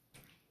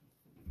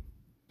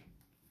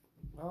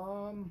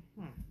 I'll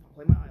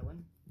play my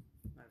island.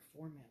 I have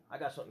 4 mana. I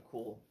got something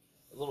cool.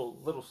 A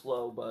little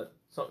slow, but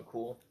something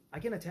cool. I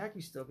can attack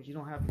you still because you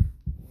don't have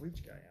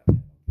reach guy out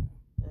yet.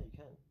 Yeah, you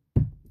can.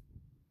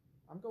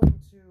 I'm going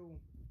to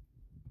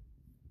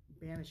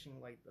Banishing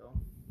Light though,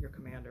 your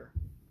commander.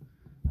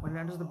 When it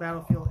enters the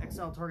battlefield,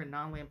 exile target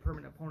non-land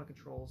permanent opponent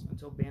controls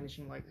until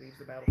Banishing Light leaves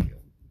the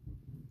battlefield.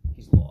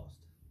 He's lost.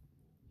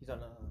 He's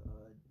on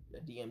a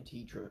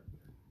DMT trip.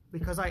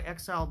 Because I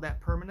exiled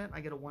that permanent,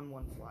 I get a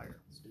 1/1 flyer.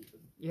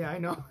 Stupid. Yeah, I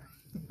know.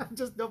 I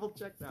just double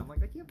checked that. I'm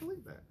like, I can't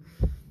believe that.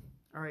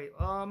 Alright,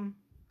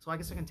 so I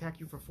guess I can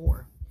attack you for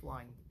 4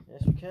 flying.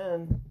 Yes, you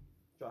can.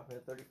 Drop me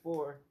to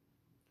 34.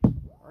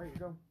 Alright, you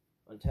go.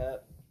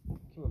 Untap.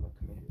 King of my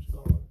commander's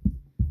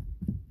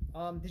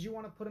gone. Did you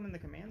want to put him in the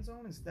command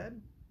zone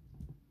instead?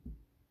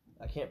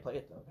 I can't play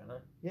it though, can I?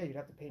 Yeah, you'd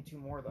have to pay 2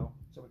 more though,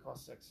 so it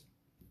costs 6.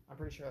 I'm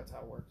pretty sure that's how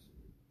it works.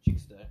 She can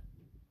stay.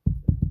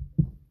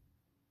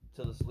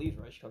 Till this leaves,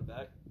 right? She comes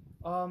back.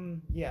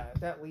 Yeah, if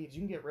that leaves,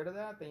 you can get rid of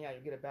that, then yeah,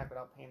 you get it back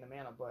without paying the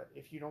mana, but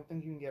if you don't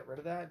think you can get rid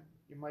of that,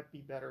 it might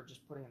be better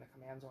just putting in the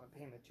command zone and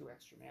paying the 2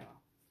 extra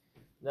mana.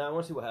 Now I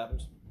want to see what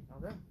happens.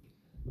 Okay.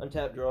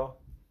 Untap, draw.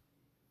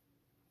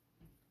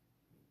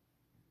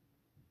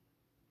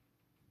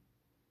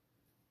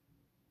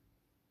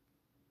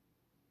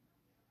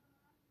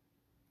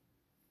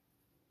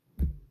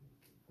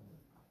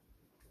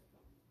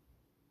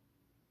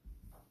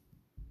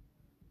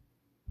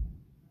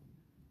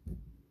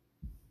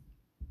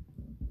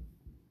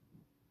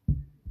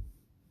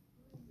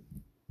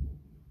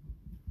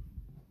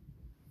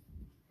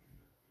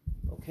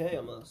 Okay,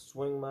 I'm gonna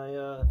swing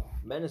my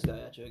menace guy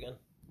at you again.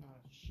 Oh,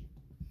 shit.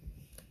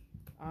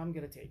 I'm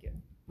gonna take it.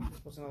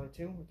 What's another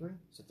 2 or 3?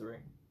 It's a 3.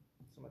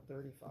 So I'm at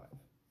 35.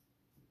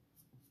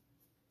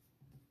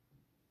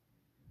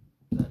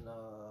 Then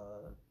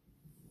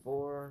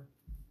 4,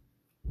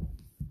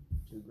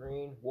 2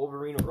 green,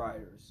 Wolverine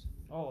Riders.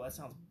 Oh, that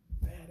sounds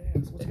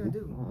badass. What's it gonna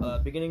do?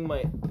 Beginning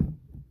my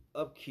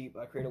upkeep,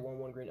 I create a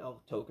 1/1 green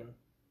elf token.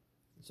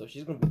 So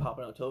she's gonna be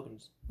popping out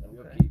tokens every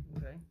upkeep.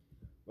 Okay.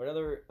 When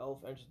another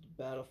elf enters the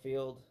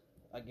battlefield,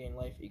 I gain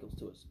life equals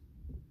to its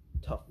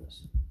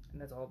toughness.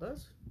 And that's all it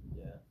does?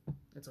 Yeah.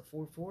 It's a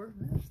 4/4?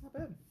 Yeah, that's not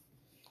bad.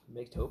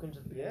 Make tokens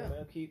at the beginning of my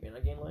upkeep, and I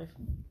gain life.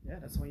 Yeah,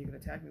 that's the one you can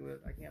attack me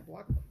with. I can't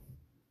block them.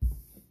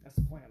 That's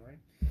the plan, right?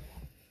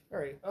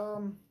 Alright,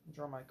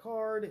 draw my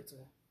card. It's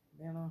a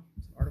mana.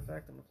 It's an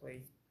artifact. I'm gonna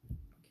play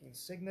King's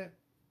Signet.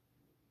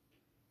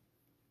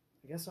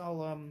 I guess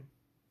I'll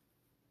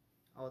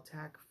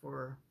attack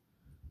for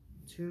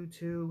 2,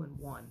 2, and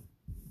 1.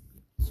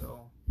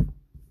 So,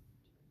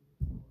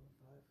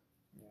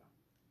 yeah.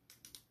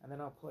 And then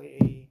I'll play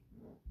a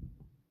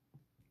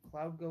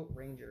Cloud Goat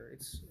Ranger.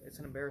 It's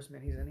an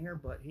embarrassment he's in here,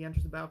 but he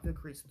enters the battlefield,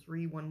 creates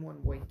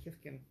 3/1/1 white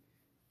Kithkin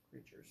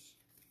creatures.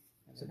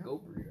 And It's a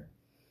goat breeder.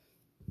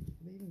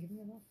 Did they even give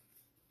me enough?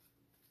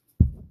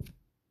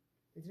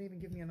 They didn't even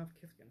give me enough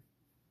Kithkin.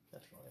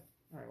 That's funny.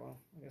 Alright, well,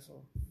 I guess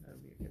that'll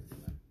be a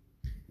Kithkin then.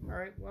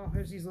 Alright, well,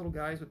 here's these little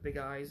guys with big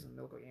eyes, and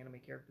they look like anime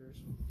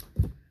characters.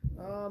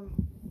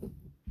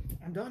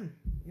 I'm done.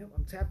 Yep,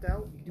 I'm tapped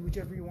out. You can do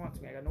whichever you want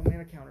to me. I got no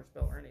mana counter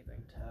spell or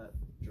anything. Tap,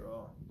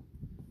 draw,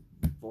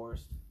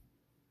 forest.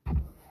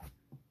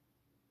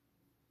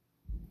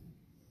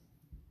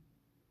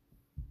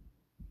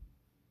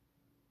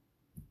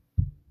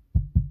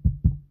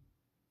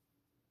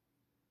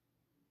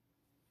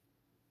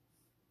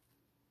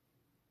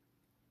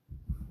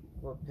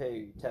 We'll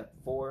pay tap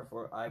 4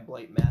 for Eye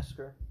Blight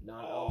Massacre.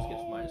 Non-elves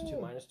gets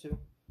 -2/-2.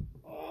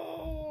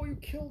 Oh, you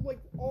killed like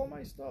all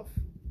my stuff.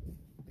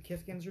 The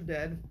Kithkins are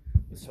dead.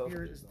 The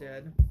spirit is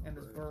dead. And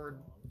this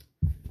bird.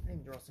 I didn't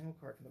even draw a single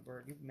card for the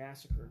bird. You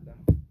massacred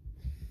them.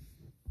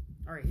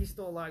 Alright, he's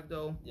still alive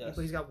though. Yes.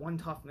 But he's got 1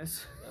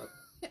 toughness.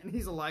 Yep. And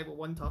he's alive with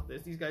 1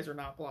 toughness. These guys are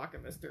not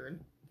blocking this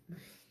turn.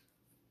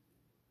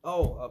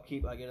 Oh,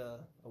 upkeep. I get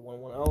a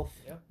 1/1 elf.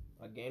 Yep.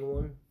 I gain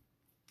 1.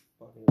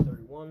 Buffing to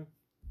 31.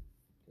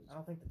 I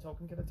don't think the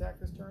token can attack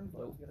this turn, but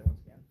Nope. the other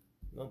ones can.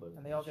 No, but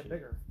And they all get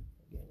bigger.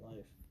 I gain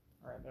life.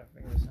 Alright, I'm gonna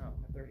figure this out.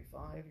 I'm at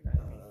 35. You're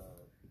gonna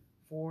hit me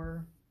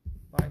 4,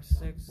 5,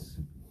 6.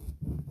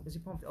 Does he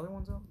pump the other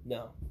ones up?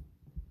 No.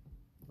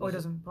 Oh, he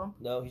doesn't pump?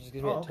 No, he just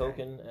gives me a okay.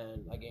 token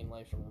and I gain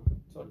life from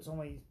him. So it's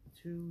only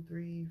 2,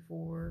 3,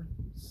 4,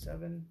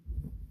 7.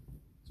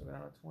 So we're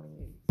down to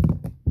 28.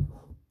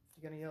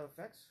 You got any other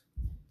effects?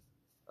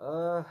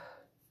 I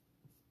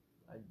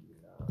do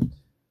not.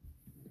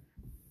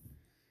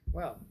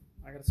 Well,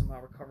 I gotta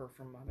somehow recover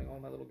from having all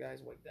my little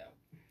guys wiped out.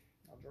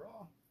 I'll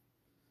draw.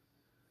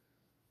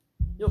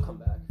 You'll come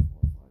back.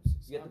 4, 5,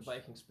 6. You get the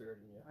Viking spirit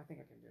in you. I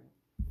think I can do.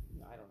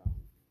 No, I don't know.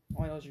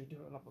 All I know is you're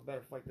doing up a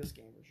better fight this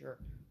game for sure.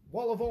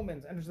 Wall of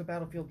Omens enters the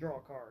battlefield. Draw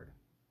a card.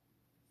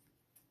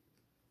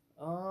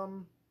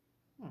 I'm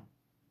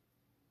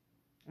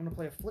gonna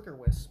play a Flicker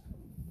Wisp.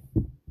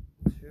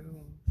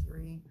 2,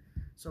 3.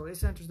 So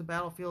this enters the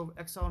battlefield.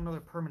 Exile another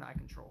permanent I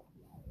control.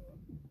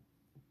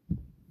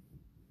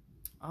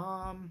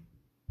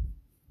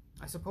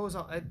 I suppose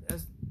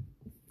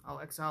I'll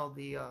exile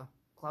the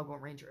Cloud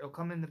Goat Ranger. It'll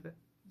come in the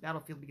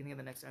battlefield beginning of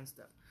the next end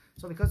step.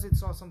 So because it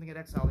saw something at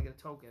exile, I get a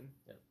token.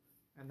 Yep.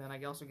 And then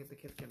I also get the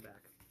Kithkin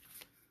back.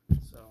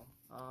 So,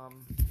 I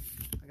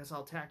guess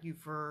I'll attack you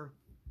for...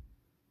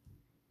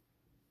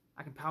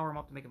 I can power him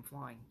up to make him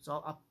flying.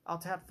 So I'll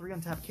tap 3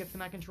 untap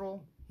Kithkin I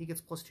control. He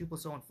gets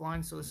 +2/+0 and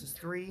flying, so this is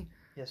 3.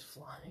 Yes,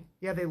 flying.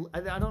 Yeah,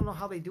 I don't know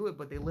how they do it,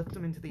 but they lift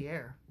him into the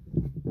air.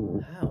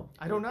 How?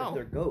 I don't know. If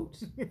they're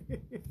goats.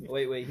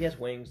 Wait, he has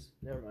wings.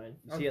 Never mind.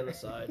 You see on the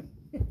side.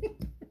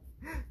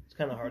 It's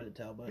kind of hard to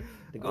tell, but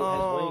the goat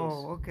has wings.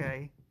 Oh,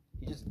 okay.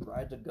 He just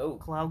rides a goat.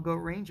 Cloud Goat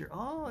Ranger.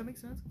 Oh, that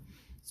makes sense.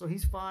 So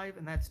he's 5,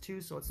 and that's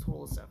 2, so it's a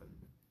total of 7.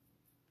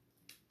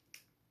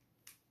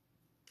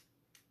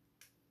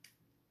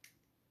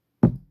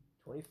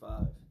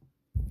 $25.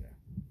 Okay.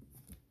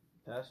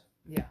 Pass?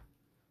 Yeah.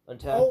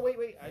 Untap. Oh,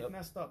 wait. I Yep.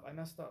 messed up.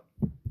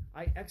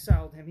 I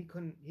exiled him.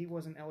 He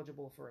wasn't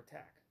eligible for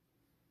attack.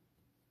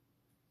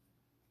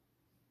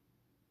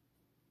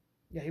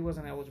 Yeah, he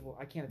wasn't eligible.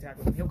 I can't attack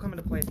with him. He'll come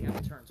into play at the end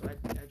of the turn, so I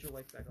add your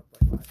life back up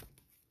by 5.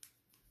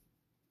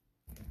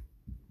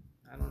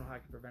 I don't know how I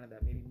can prevent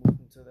that. Maybe move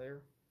him to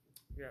there.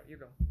 Yeah, you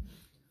go.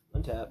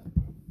 Untap.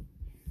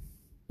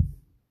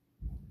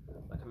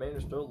 My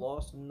commander's still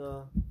lost in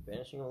the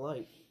Vanishing of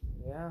Light.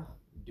 Yeah.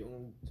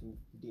 Doing some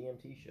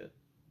DMT shit.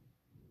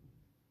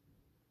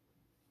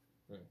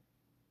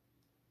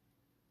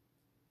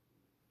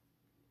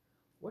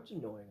 What's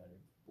annoying on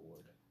your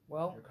board?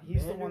 Well, Your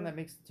he's the one commander? that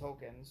makes the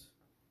tokens.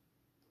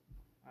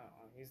 I don't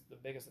know. He's the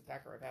biggest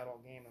attacker I've had all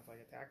game if I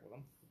attack with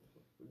him.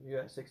 You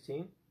got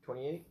 16?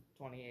 28?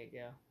 28,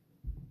 yeah.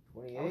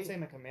 28? I would say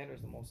my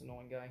commander's the most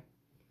annoying guy.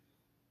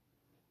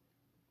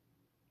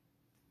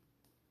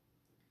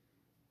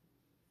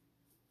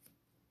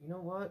 You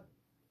know what?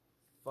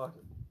 Fuck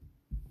it.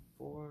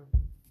 4,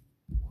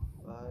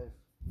 5.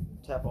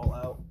 Tap all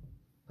out.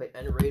 Play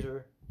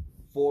Endrazer.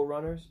 4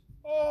 runners.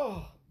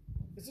 Oh!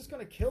 Is this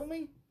gonna kill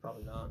me?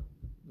 Probably not.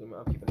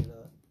 I'm keeping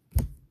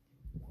the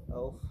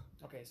elf.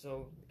 Okay,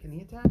 so can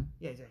he attack?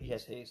 Yeah, He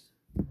has haste.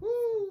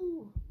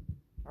 Woo!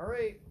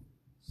 Alright.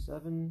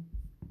 7,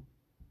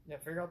 Yeah,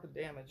 figure out the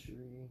damage.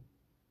 3,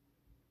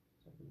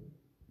 7.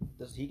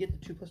 Does he get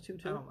the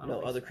 2+2 too? I don't No,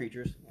 think other so.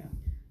 creatures. Yeah.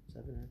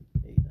 7,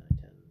 8, 9,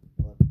 10,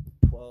 11,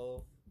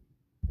 12,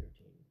 13,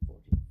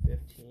 14,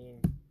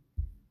 15,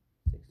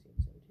 16,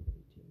 17,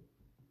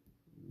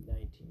 18,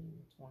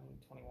 19, 20,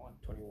 21.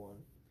 21.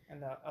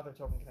 And the other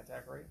token can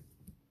attack, right?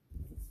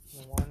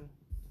 21,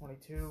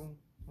 22,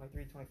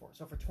 23, 24.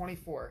 So for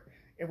 24,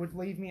 it would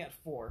leave me at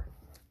 4.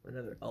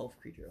 Another elf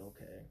creature,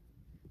 okay.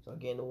 So I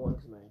gained the 1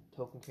 because my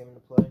token came into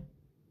play.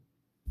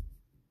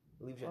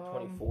 It leaves you at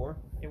 24.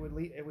 It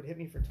would hit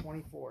me for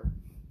 24.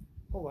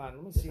 Hold on,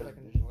 let me see if I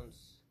can.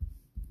 Vigilance.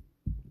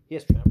 He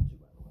has trample too,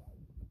 by the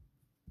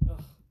way.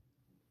 Ugh.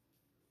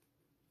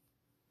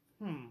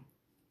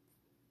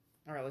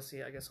 All right, let's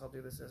see. I guess I'll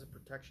do this as a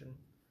protection.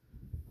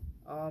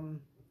 Oh,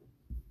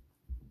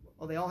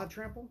 they all have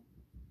trample.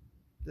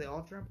 Do they all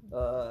have trample?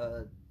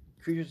 Other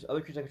creatures I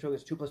control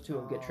gets 2/2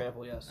 and get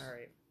trample. Yes. All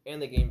right.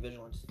 And they gain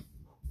vigilance.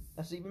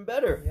 That's even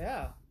better.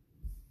 Yeah.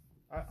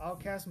 I'll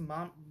cast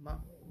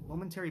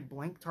momentary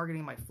blank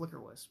targeting my Flicker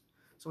Wisp.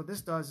 So what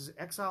this does is it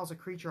exiles a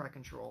creature I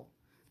control,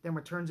 then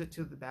returns it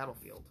to the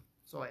battlefield.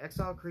 So I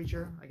exile a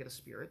creature, I get a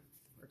spirit,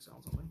 or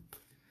exile something,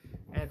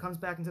 and it comes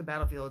back into the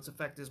battlefield. Its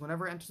effect is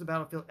whenever it enters the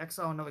battlefield,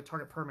 exile another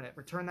target permanent.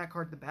 Return that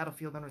card to the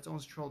battlefield under its own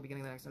control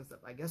beginning the next end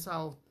step. I guess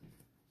I'll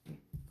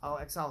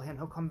exile him.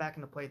 He'll come back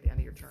into play at the end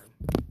of your turn.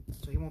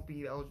 So he won't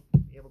be able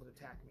to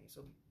attack me.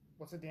 So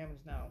what's the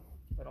damage now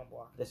if I don't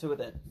block? They still get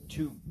that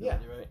 2 Yeah.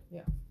 ability, right?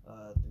 Yeah. 3,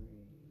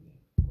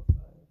 4,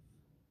 5,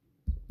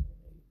 6,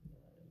 7, 8,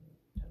 9,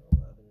 10,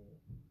 11,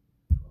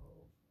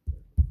 12,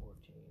 13,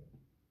 14,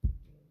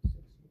 15,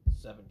 16,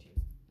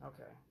 17.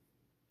 Okay.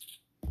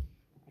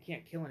 I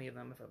can't kill any of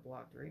them if I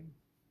blocked, right?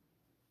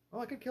 Oh,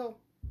 I could kill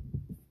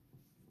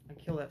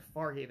that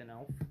Farhaven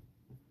elf.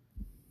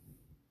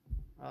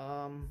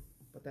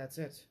 But that's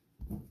it.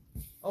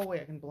 Oh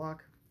wait, I can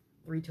block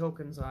 3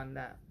 tokens on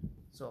that.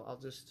 So I'll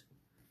just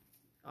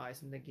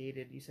it's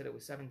negated. You said it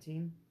was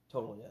 17?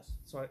 Total, yes.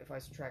 So if I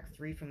subtract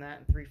 3 from that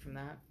and 3 from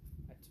that,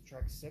 I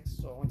subtract 6,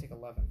 so I only take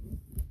 11.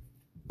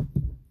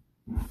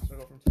 So I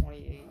go from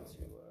 28 to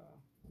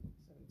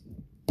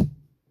 17.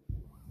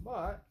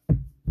 But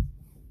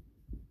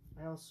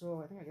I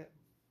think I get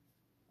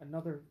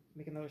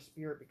make another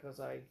spirit because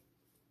I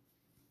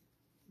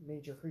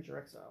made your creature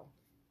exile.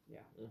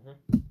 Yeah.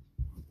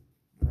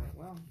 Alright,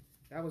 well,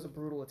 that was a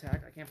brutal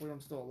attack. I can't believe I'm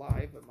still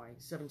alive, but my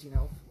 17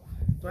 health.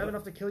 Do I have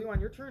enough to kill you on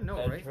your turn?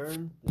 No, right?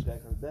 Turn, this guy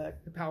comes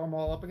back. To power them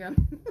all up again,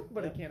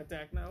 but it can't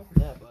attack now.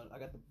 Yeah, but I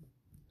got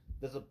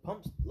does the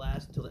pump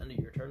last until the end of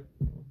your turn?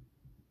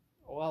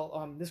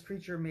 Well, this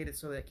creature made it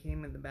so that it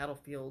came in the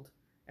battlefield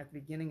at the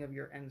beginning of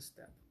your end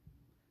step.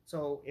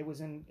 So it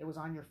was on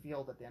your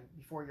field at the end,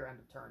 before your end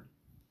of turn.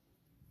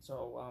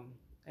 So,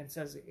 and it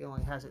says it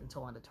only has it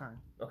until end of turn.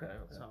 Okay.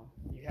 So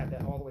you had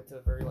that all the way to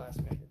the very last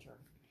minute of your turn.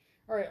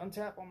 All right,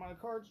 untap on my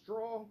cards,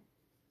 draw.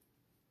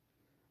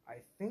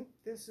 I think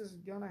this is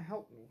gonna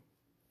help me.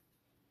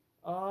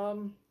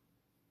 How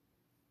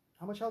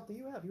much health do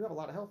you have? You have a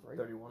lot of health, right?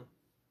 31.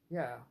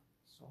 Yeah.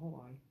 So hold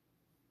on.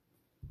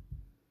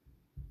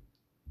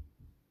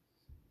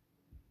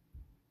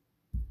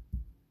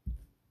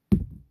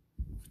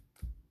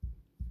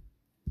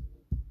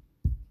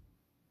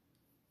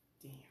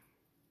 Damn.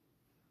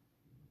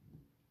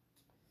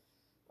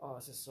 Oh,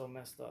 this is so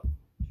messed up.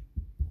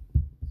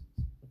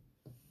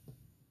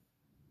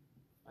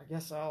 I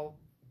guess I'll.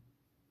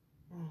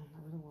 I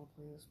really want to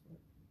play this, but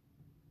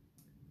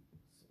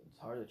It's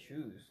hard to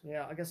choose.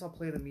 yeah, I guess I'll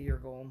play the Meteor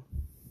Golem.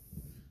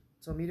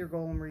 So Meteor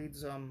Golem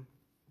reads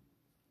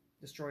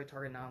destroy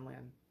target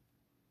non-land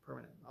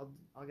permanent.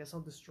 I guess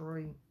I'll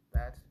destroy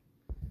that.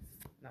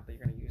 Not that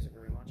you're gonna use it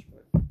very much,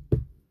 but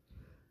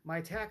my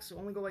attacks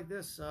only go like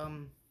this: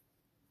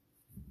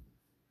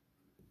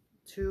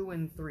 2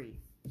 and 3,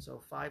 so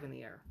 5 in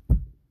the air.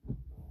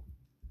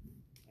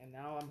 And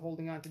now I'm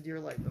holding on to dear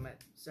life. I'm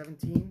at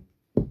 17.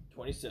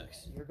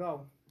 26. Here we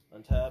go.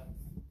 Untap.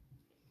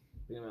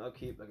 Begin my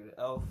upkeep. I get an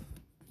elf.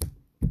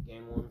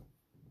 Game 1.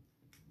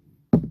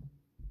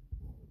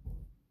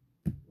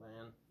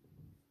 Land.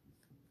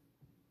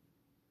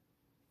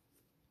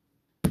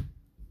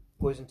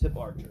 Poison Tip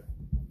Archer.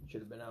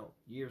 Should have been out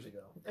years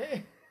ago.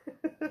 Hey.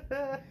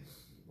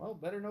 Well,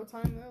 better no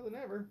time now than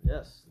ever.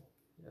 Yes.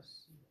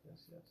 Yes.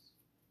 Yes. Yes.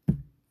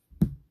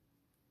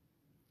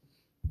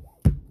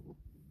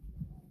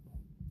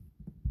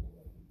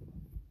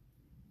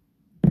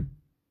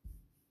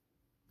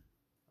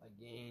 I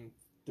gained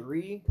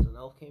 3 because an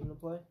elf came into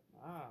play.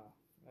 Ah,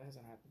 that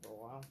hasn't happened for a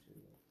while.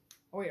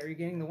 Oh wait, are you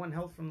gaining the 1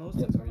 health from those?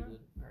 Yes, two? I already did.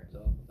 Alright.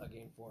 So I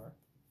gained 4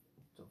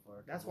 so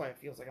far. That's why it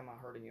feels like I'm not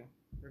hurting you.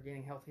 You're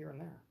gaining health here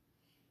and there.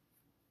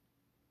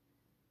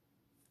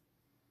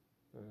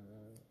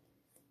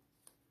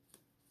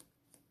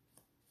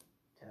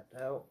 Tapped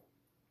out.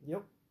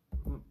 Yep.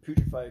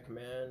 Putrefy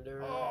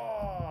Commander.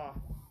 Oh!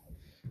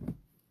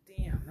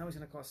 Damn, now he's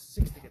gonna cost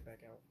 6 to get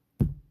back out.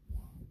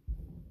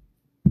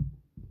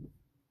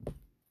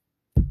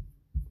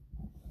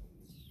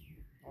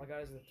 All I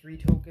got is the 3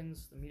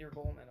 tokens, the Meteor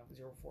Golem, and a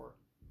 0/4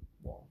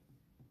 wall.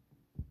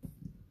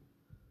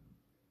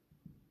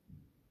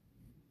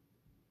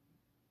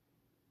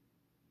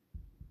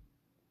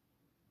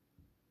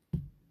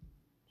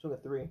 So I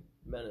got 3.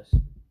 Menace.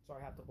 So I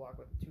have to block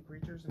with 2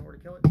 creatures in order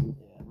to kill it? Yeah.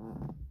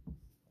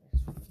 I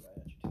guess we can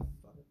too.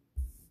 Fuck it.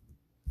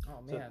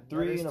 Oh man. So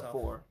 3 that is and a tough.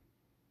 4.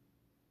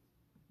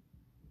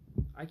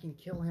 I can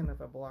kill him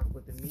if I block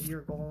with the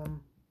Meteor Golem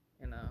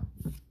and a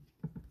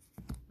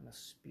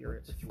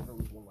Spirit. If you want to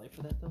lose 1 life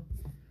for that though?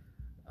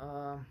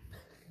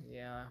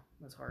 Yeah,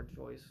 that's a hard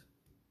choice.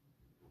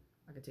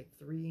 I could take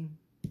 3.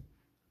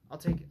 I'll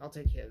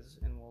take his,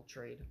 and we'll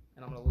trade,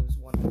 and I'm gonna lose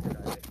one with your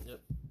die.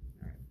 Yep.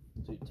 All right.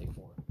 So you take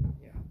 4.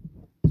 Yeah.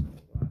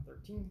 So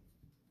 13.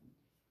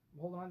 I'm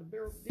holding on to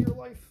dear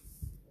life.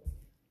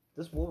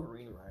 This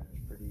Wolverine rider is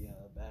pretty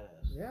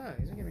badass. Yeah,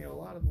 he's gonna give me a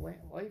lot of life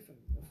and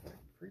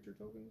creature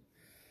tokens.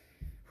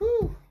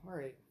 Whew. All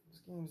right.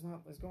 This game's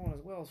not as going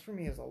as well for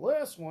me as the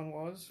last one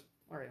was.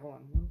 All right, hold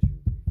on. 1, 2,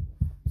 3,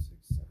 4, 5,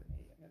 6, 7,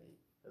 8. I got 8.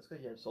 That's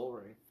because you had Soul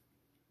Ring.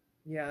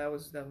 Yeah,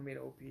 that made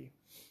it OP.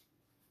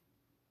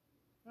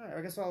 All right,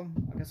 I guess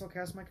I'll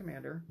cast my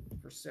commander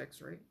for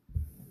 6, right?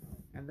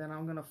 And then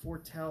I'm gonna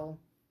foretell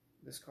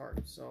this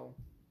card. So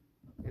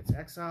it's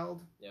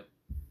exiled. Yep.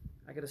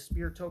 I get a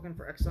spear token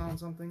for exiling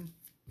something,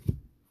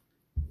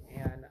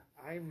 and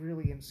I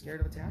really am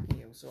scared of attacking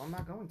you, so I'm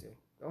not going to.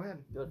 Go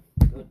ahead. Good.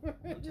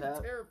 You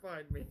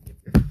terrified me.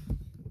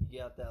 You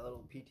got that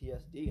little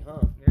PTSD,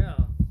 huh? Yeah.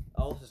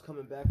 Elves is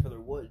coming back for their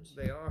woods.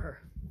 They are.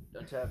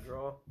 Untap,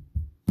 draw.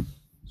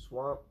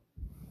 Swamp.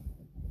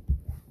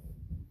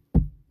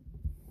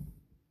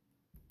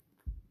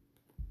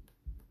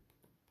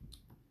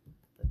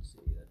 Let's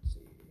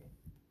see.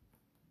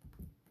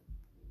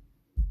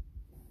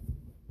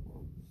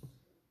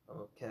 I'm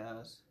gonna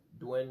cast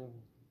Dwyn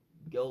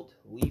Guilt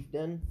Leaf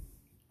Den.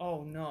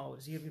 Oh no,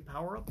 does he have your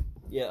power up?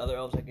 Yeah, other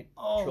elves I can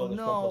control this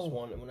no.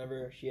 1/1, and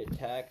whenever she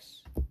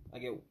attacks, I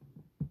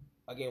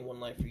gain 1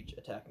 life for each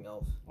attacking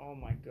elf. Oh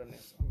my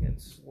goodness, I'm getting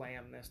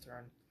slammed this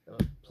turn. I'm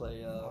gonna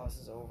play this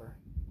is over.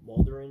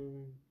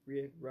 Moldarin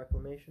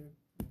Reclamation.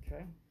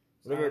 Okay.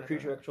 Whenever a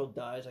creature I control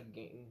dies, I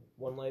gain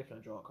 1 life and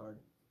I draw a card.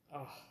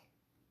 Oh.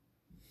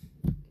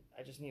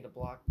 I just need to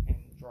block and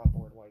draw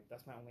board wipe.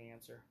 That's my only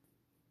answer.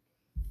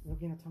 You'll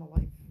gain a ton of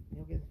life.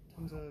 You'll get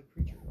tons of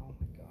creatures. Oh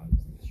my god.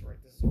 This is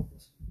right. This is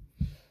hopeless.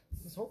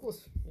 This is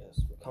hopeless.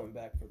 Yes, we're coming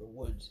back for the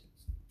woods.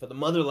 For the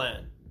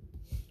motherland.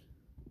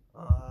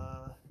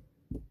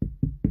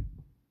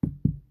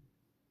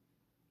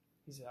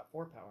 He's at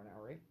 4 power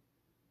now, right?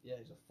 Yeah,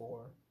 he's a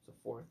 4. It's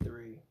a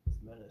 4/3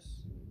 with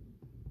menace.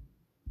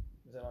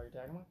 Is that all you're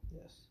attacking with?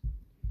 Yes.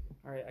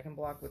 Alright, I can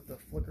block with the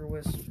Flicker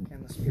Wisp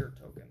and the Spirit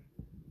token.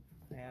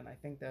 And I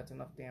think that's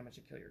enough damage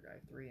to kill your guy.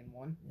 3 and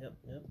 1. Yep.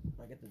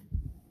 I get to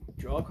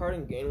draw a card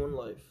and gain 1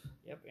 life.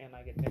 Yep, and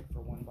I get nicked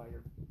for 1 by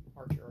your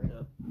archer, right?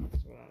 Yep.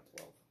 So we're on a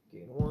 12.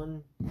 Gain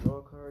 1, draw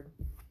a card.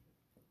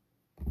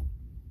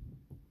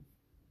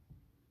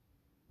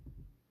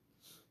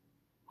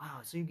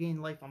 Wow, so you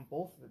gain life on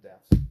both of the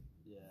deaths.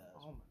 Yeah.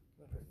 Oh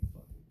my Pretty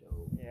fucking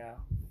dope. Yeah.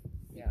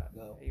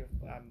 Go.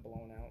 I'm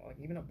blown out. Like,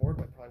 even a board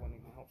wipe probably wouldn't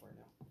even help right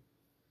now.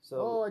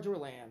 So, I drew a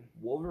land.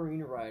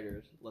 Wolverine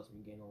Riders lets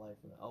me gain a life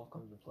when the elf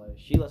comes into play.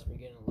 She lets me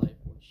gain a life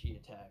when she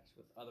attacks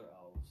with other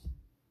elves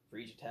for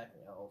each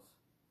attacking elf.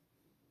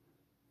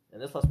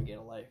 And this lets me gain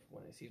a life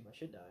when it sees my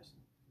shit dies.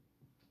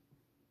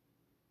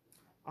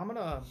 I'm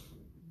gonna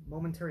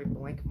momentary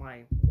blank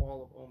my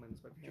Wall of Omens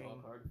by paying. Draw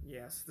a card.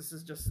 Yes, this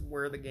is just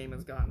where the game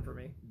has gotten for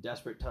me.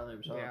 Desperate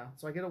times, huh? Yeah,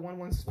 so I get a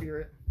 1/1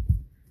 Spirit,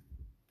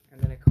 and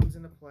then it comes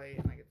into play,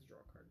 and I get to draw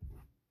a card.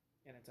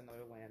 And it's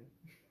another land.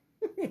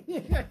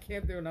 I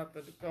can't do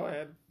nothing. Go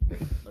ahead.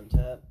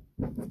 Untap.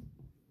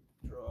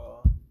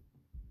 Draw.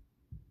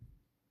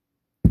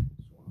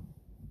 Swamp.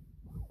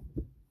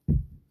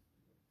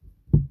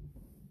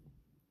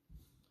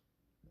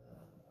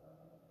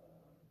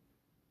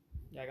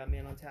 Yeah, I got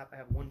man on tap. I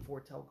have 1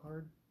 foretell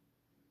card.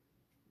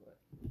 What?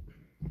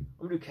 I'm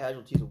gonna do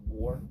Casualties of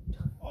War.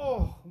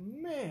 Oh,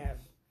 man.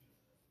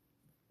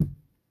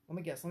 Let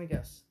me guess.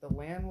 The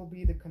land will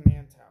be the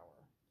command tower.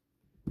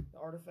 The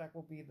artifact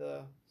will be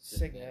the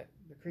signet.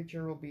 The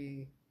creature will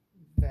be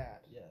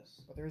that.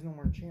 Yes. But there is no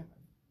more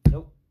enchantment.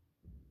 Nope.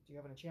 Do you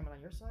have an enchantment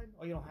on your side?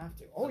 Oh, you don't have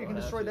to. Oh, you can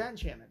destroy that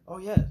enchantment. Oh,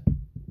 yeah.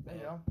 There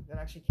you go. That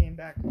actually came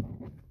back.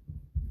 And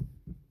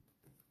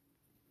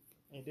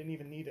you didn't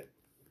even need it.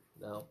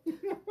 No.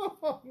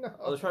 Oh, no.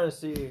 I was trying to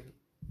see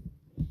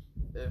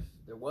if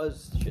there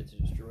was shit to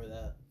destroy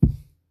that.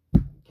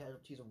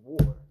 Casualties of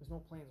War. There's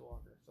no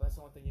planeswalker, so that's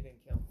the only thing you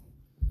didn't kill.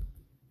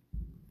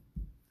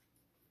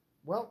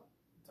 Well,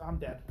 I'm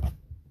dead.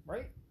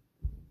 Right?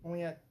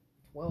 Only at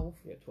 12.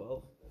 Yeah,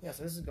 12. Yeah,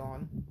 so this is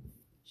gone.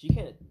 She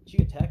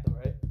attacked them,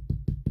 right?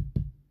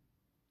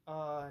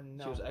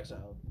 No. She was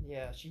exiled.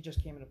 Yeah, she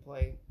just came into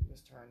play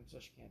this turn, so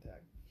she can't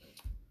tag.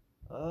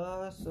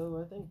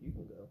 So I think you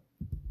can go.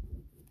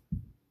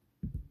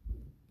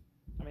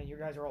 I mean, your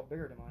guys are all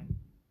bigger than mine.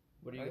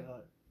 What do you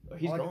got? Oh,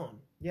 he's gone.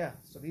 Yeah,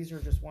 so these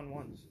are just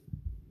 1/1s.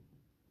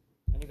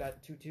 And you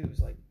got 2/2s,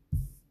 like,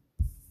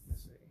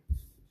 let's see.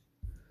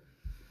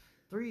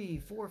 3,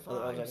 4,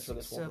 5,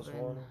 6, 7, 8,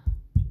 9.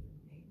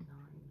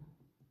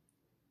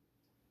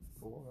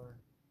 4,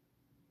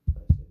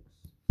 5, 6,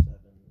 7,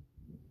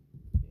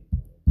 8,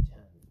 9,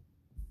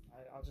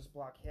 10. I'll just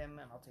block him,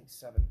 and I'll take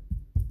 7.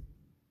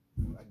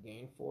 I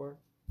gain 4.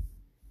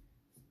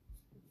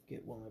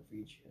 Get 1 life for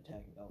each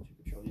attacking elf you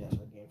control. Yes,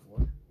 I gain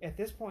 4. At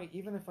this point,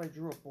 even if I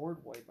drew a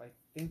board wipe, I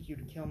think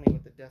you'd kill me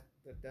with the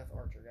death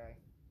archer guy.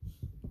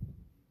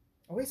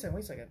 Oh, wait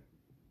a second.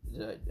 Is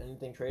that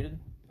anything traded?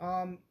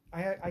 I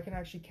can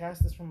actually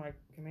cast this from my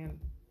command.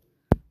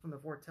 from the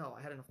Vortel.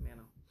 I had enough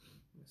mana.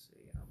 Let me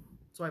see.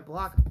 So I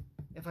block.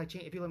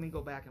 If you let me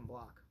go back and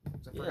block,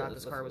 because I forgot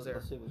this card was there.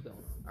 Let's see what's going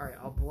on. All right,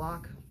 I'll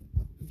block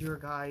your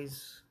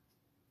guys.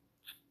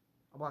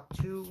 I'll block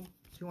two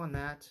on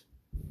that,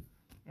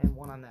 and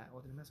 1 on that. Oh,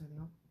 did I mess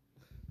anything up?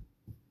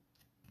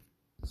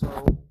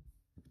 So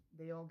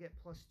they all get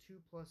 +2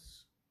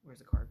 plus. Where's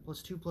the card?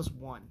 +2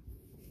 +1.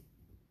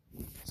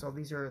 So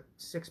these are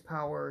 6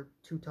 power,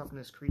 2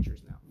 toughness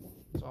creatures now.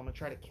 So I'm gonna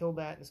try to kill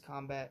that in this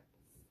combat,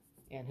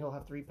 and he'll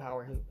have 3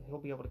 power. He'll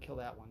be able to kill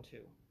that one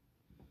too.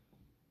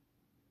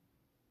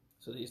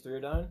 So these 3 are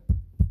dying?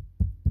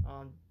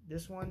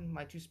 This one,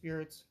 my 2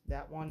 spirits,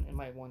 that one, and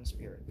my 1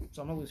 spirit.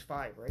 So I'm gonna lose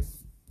 5, right?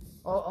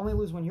 I'll only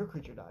lose when your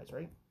creature dies,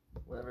 right?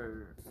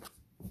 Whenever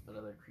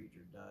another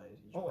creature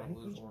dies, you Oh, just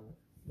lose 1.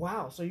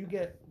 Wow, so you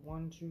get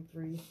 1, 2,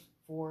 3,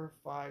 4,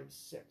 5,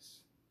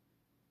 6.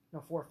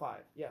 No, 4,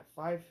 5. Yeah,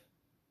 5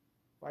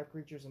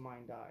 creatures of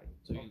mine die.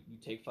 So you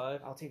take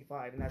 5? I'll take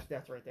 5, and that's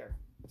death right there.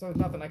 So there's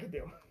nothing I can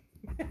do.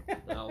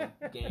 I'll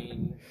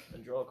gain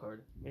and draw a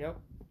card. Yep.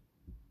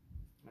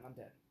 And I'm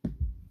dead.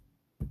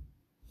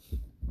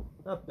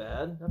 Not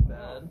bad, not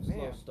bad. Oh, Slow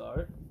man.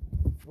 start.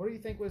 What do you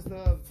think was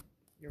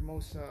your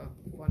most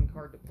fun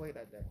card to play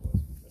that deck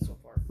was so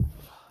far?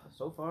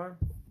 So far,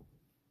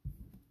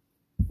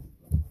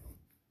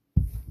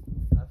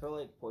 I feel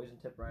like Poison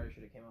Tip Rider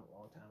should have came out a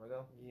long time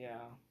ago. Yeah.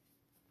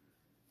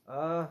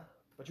 But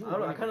I don't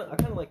know. I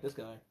kind of like this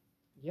guy.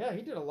 Yeah,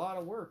 he did a lot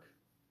of work.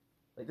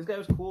 Like this guy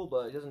was cool,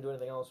 but he doesn't do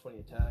anything else when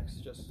he attacks.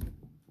 Just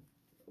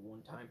a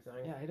one-time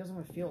thing. Yeah, he doesn't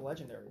even feel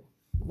legendary.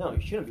 No,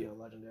 he shouldn't be a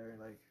legendary.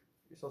 Like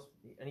you're supposed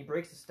to, and he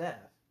breaks the staff.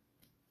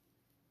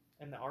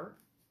 And the art?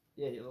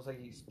 Yeah, it looks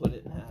like he split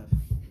it in half.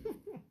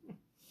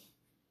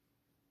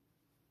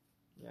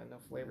 Yeah, no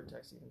flavor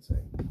text you can say.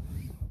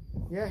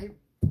 Yeah, he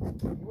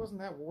wasn't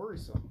that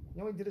worrisome.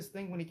 He only did his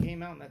thing when he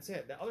came out, and that's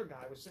it. The other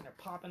guy was sitting there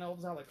popping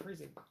elves out like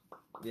crazy.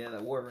 Yeah,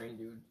 that Wolverine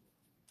dude.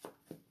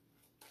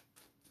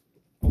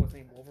 Oh, his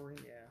name Wolverine?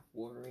 Yeah.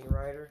 Wolverine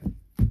Rider.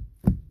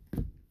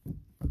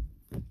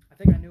 I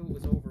think I knew it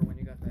was over when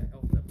you got that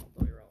elf that pumped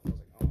all your elves. I was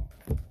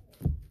like,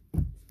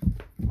 oh.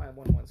 My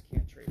 1/1s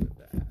can't trade with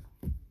that.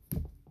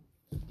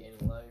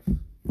 Gaining life.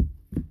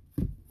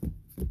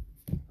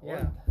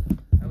 Yeah.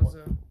 That was I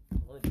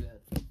want to do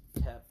that.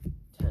 Tap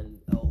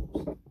 10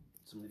 elves.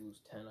 Somebody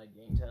lose 10, I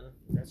gain 10.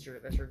 That's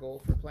your goal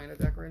for playing a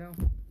deck right now?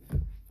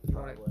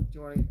 Probably.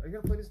 Are you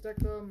gonna play this deck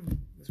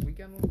this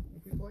weekend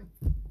if we play?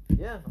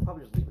 Yeah, I'll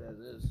probably just leave it as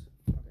is.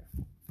 Okay.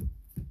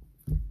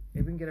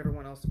 Maybe we can get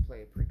everyone else to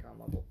play a pre-con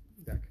level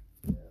deck.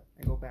 Yeah.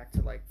 And go back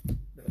to like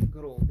the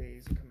good old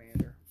days of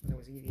Commander when it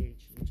was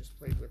EDH and you just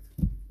played with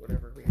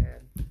whatever we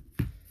had.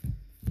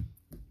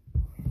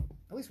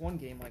 At least one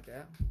game like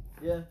that.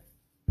 Yeah.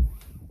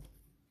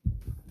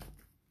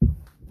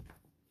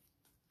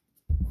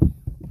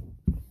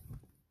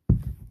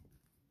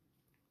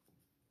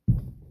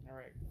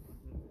 Alright.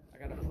 I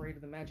gotta pray to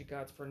the magic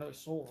gods for another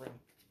soul ring.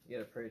 You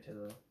gotta pray to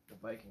the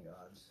Viking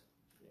gods.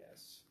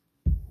 Yes.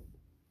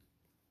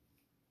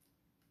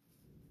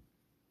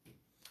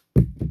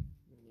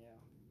 Yeah.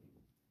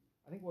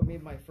 I think what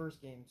made my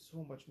first game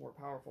so much more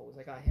powerful was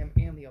I got him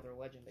and the other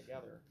legend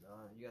together.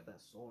 Nah, you got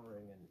that soul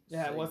ring and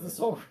Yeah, it was the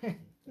soul ring.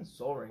 The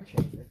soul ring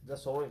changer. That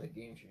soul ring's a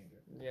game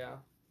changer. Yeah.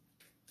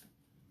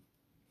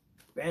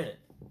 Ban it.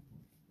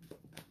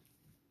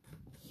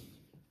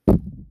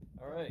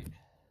 Alright.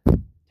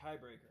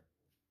 Tiebreaker.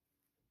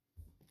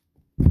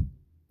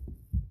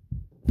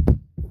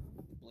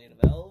 Blade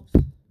of Elves.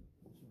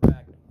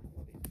 Ragnar.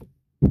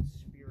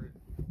 Spirit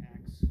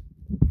Axe.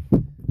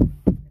 And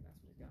that's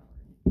what he got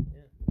already.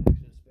 Yeah,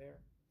 Action to Spare.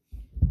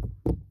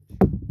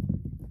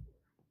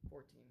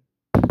 14.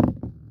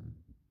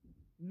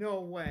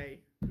 No way.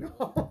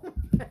 No.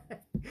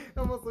 It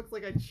almost looks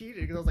like I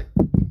cheated because I was like,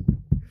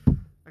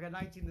 I got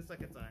 19 the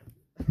second time.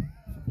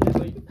 Yeah,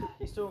 but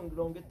you still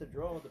don't get the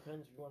draw. It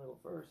depends if you want to go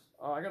first.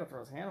 Oh, I gotta throw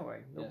his hand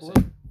away. No Yeah, blue.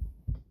 same.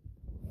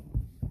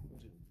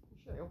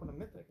 Shit, I opened a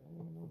mythic. I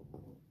didn't even know.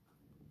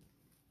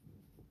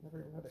 Never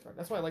even had the card.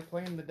 That's why I like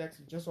playing the decks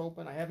just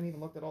open. I haven't even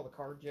looked at all the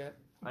cards yet.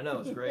 I know,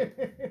 it's great.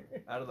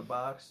 Out of the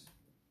box.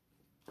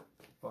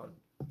 Fun.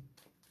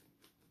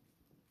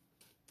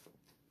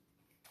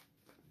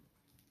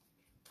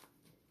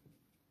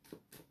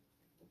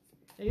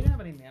 Yeah, you didn't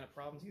have any mana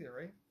problems either,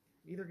 right?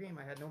 Either game,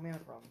 I had no mana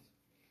problems.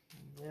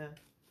 Yeah.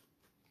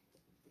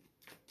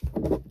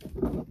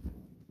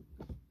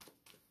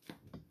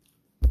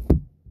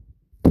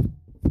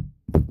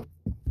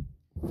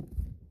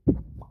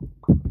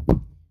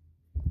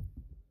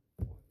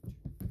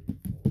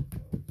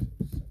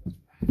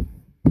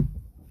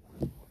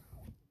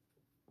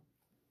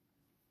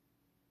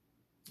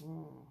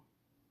 Oh,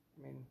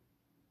 I mean,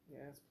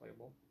 yeah, it's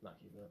playable. Not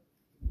keeping it.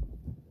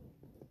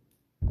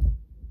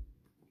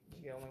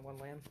 You get only one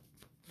land?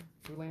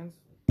 2 lands?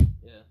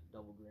 Yeah,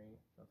 double green.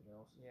 Nothing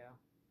else. Yeah.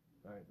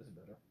 Alright, this is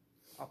better.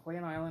 I'll play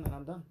an island and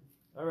I'm done.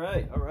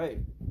 Alright.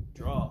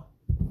 Draw. Oh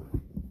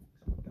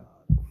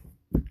god.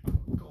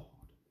 Oh, God.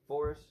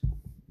 Forest.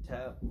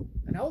 Tap.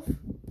 An elf?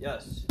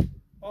 Yes.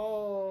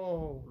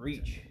 Oh.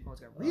 Reach. Oh,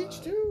 it's got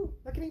reach too?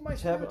 That can eat my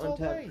Tap an spirits all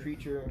day. untapped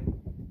creature.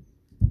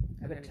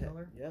 Have any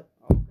color? Yep.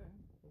 Oh, okay.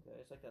 Okay,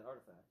 it's like that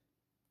artifact.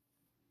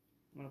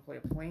 I'm going to play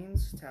a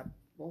plains. Tap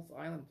both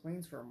island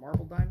plains for a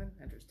marble diamond.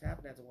 Enters tap.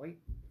 It adds a white.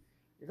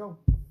 Here you go.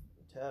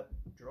 Tap.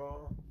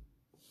 Draw.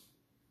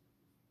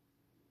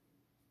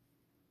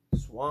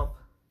 Swamp.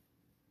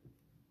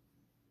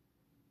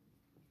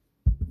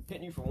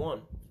 Hitting you for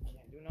 1.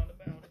 Can't do nothing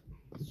about it.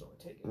 So I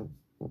take it.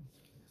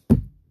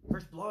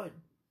 First blood.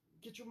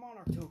 Get your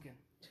monarch token.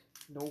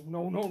 No.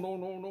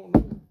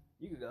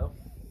 You could go.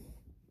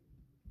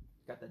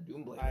 Got that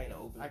Doomblade hand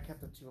open. I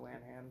kept a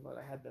 2-land hand, but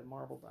I had the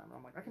marble diamond.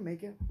 I'm like, I can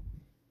make it.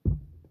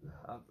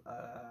 I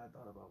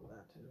thought about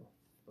that too.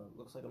 But it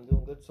looks like I'm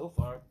doing good so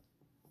far.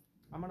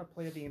 I'm going to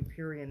play the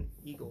Empyrean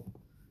Eagle.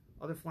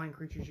 Other flying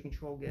creatures you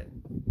control get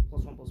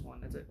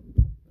 +1/+1. That's it.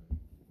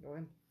 Go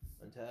in.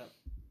 Untap.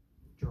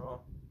 Draw.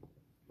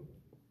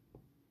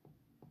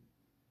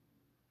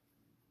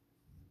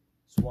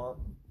 Swamp.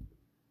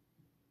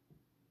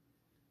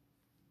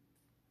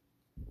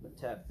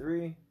 Tap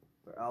 3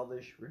 for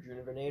Alvish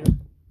Rejuvenator.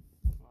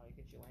 Oh, you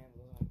get your land,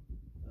 doesn't it?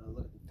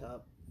 Look at the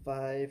top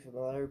 5 of the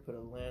library. Put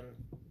a land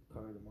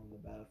card among the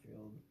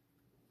battlefield.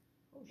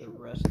 Oh, the sure.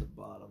 rest of the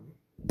bottom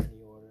in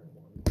any order.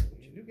 1, 2,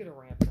 You do get a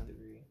ramp then.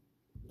 3,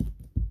 5.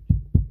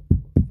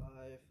 Put a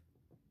land.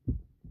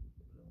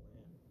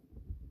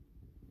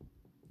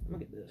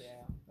 Look at this.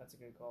 Yeah, that's a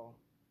good call.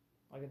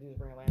 All I can do is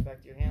bring a land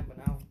back to your hand, but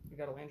now you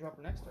got a land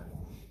dropper next turn.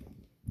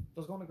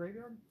 Those go in the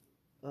graveyard?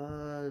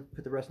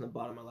 Put the rest in the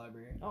bottom of my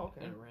library. Oh,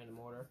 okay. In a random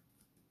order.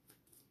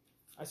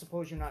 I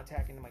suppose you're not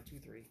attacking to my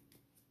 2/3.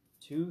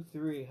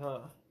 2/3,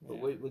 huh? But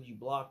Yeah. what would you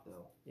block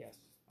though? Yes,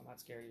 I'm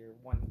not scared of your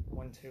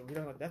 1/1/2. You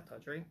don't have Death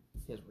Touch, right?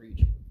 He has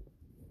reach.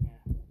 Yeah.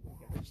 You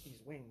can reach these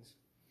wings.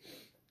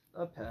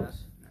 A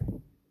pass.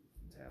 Right.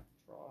 Tap,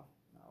 draw.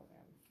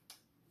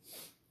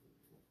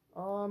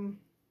 Oh man.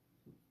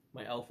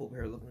 My elf over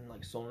here looking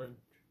like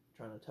Soren,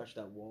 trying to touch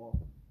that wall.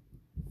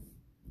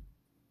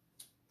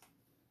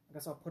 I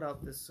guess I'll put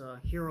out this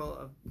Hero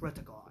of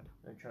Bretagod.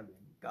 They're trying to be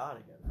god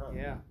again, huh?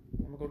 Yeah.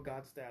 I'm gonna go to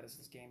God status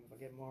this game if I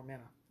get more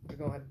mana. Okay,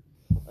 go ahead.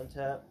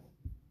 Untap.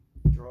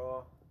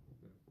 Draw.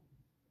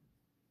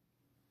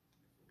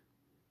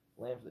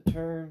 Land for the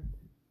turn.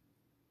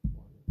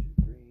 1, 2,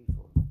 3,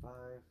 4,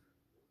 5.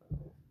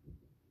 Okay.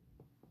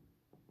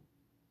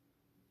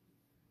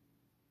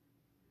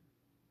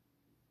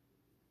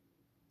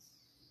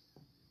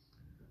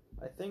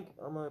 I think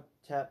I'm gonna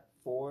tap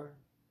 4.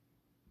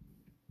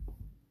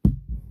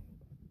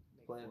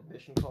 Play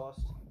ambition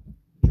cost.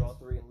 Draw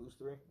 3 and lose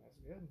 3. That's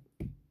good.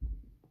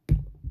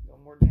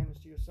 Dealt more damage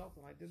to yourself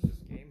than I did this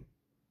game.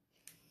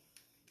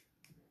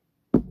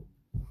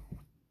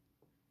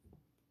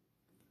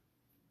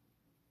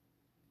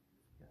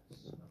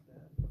 Yes, not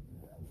bad.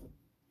 Not bad.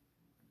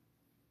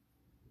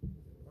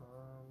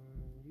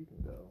 You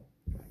can go.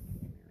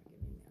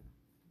 Give me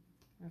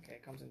mana. Okay,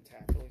 it comes in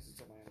tap. At least it's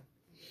a land.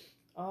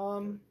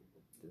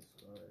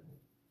 Discard.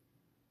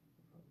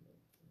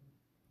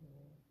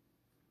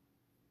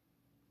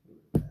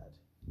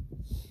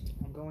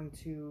 I'm going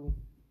to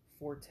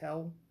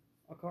foretell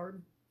a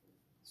card,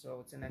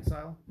 so it's in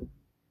exile,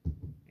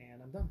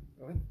 and I'm done.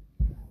 Go ahead.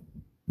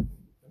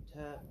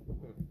 Tap.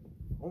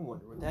 I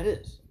wonder what that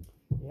is.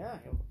 Yeah,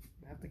 you'll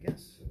have to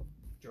guess.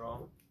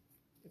 Draw.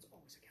 It's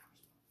always a counter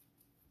spell.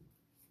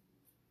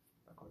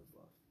 That card's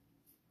bluff.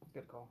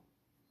 Good call.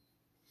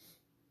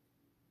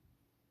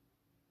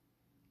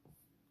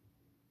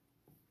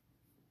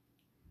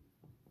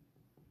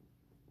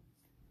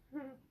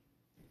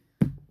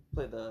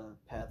 Play the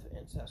Path of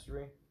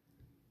Ancestry.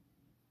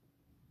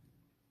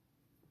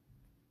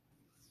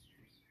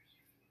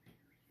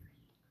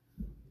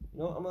 You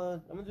know, I'm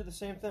gonna do the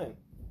same thing.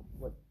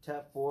 What,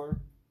 tap 4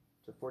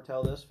 to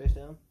foretell this face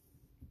down?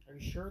 Are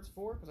you sure it's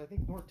 4? Because I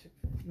think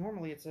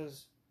normally it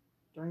says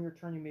during your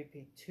turn you may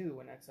pay 2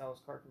 and exile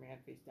this card from your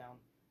hand face down,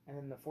 and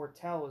then the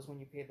foretell is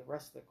when you pay the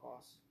rest of the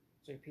costs.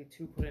 So you pay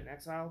 2, put it in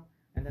exile,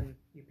 and then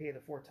you pay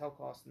the foretell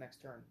cost the next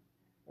turn,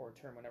 or a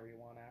turn whenever you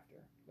want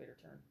after later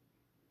turn.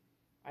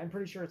 I'm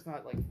pretty sure it's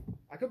not like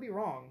I could be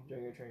wrong.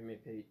 During your turn, you may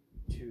pay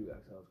 2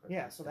 exile cards.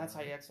 Yeah, so that's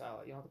how you exile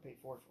it. You don't have to pay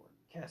 4 for it.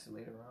 Cast it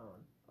later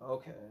on.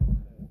 Okay.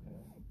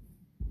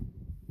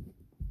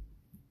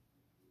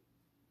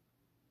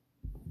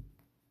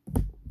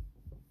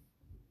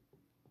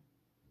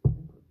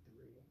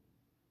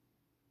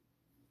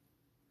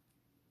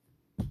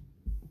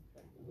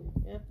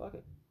 Yeah, fuck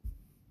it.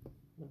 I'm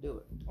gonna do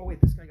it. Oh wait,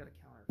 this guy got a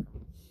counter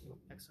from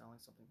exiling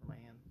something from my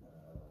hand.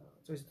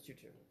 So he's the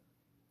 2/2.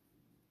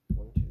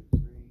 1, 2, 3,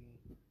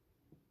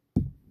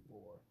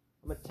 4.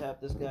 I'm gonna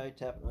tap this guy,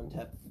 tap and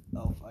untap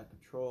elf I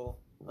control.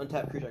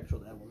 Untap creature I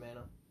control to add 1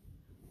 mana.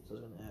 So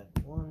it's gonna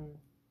add 1,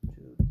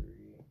 2,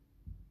 3,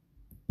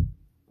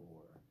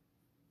 4.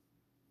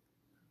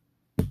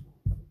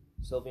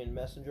 Sylvian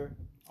Messenger.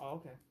 Oh,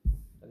 okay.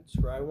 I can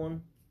scry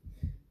 1.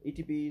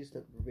 ETBs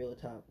that reveal the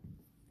top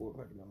 4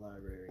 cards in my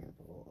library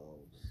of all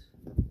elves.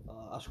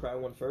 I'll scry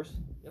 1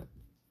 first. Yep.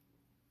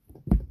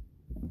 You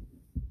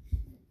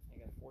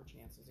got 4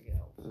 chances to get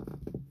elves.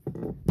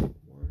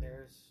 1,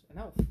 There's an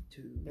elf.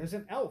 2, There's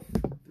an elf.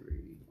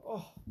 3.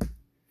 Oh.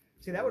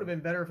 See, that would have been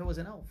better if it was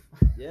an elf.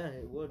 Yeah,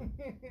 it would.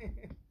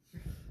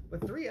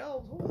 But 3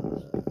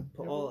 elves?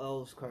 Put all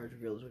elves cards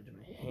revealed into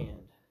my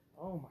hand.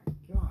 Oh my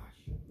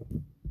gosh.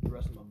 The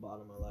rest of my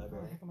bottom of my How the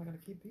library. heck am I going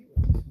to keep Pete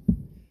with this?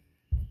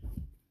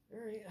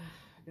 Alright,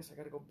 I guess I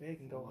got to go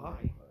big and go 1, high.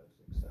 5,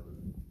 6,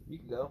 7. You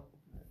can go.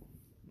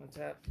 I'm going to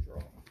tap, draw.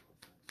 7,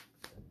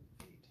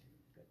 8.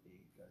 Got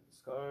 8. Got this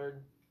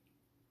card.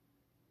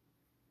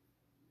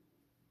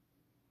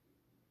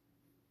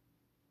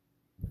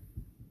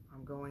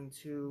 I'm going Get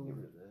to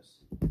rid of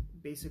this.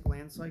 basic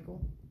land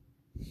cycle.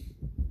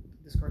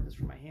 Discard this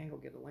from my hand, go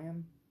get a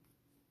land.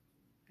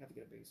 I have to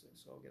get a basic,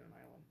 so I'll get an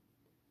island.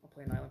 I'll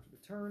play an island for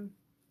the turn.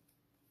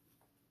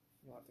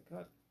 You'll have to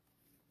cut.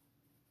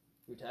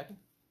 You attacking?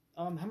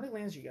 How many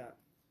lands you got?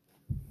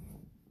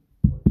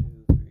 1,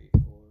 2, 3,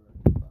 4,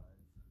 5,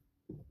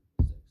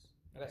 6.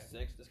 I got Okay.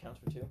 6. This counts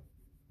for 2.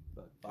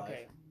 But 5.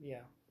 Okay,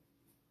 yeah.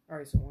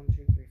 Alright, so 1,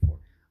 2, 3, 4.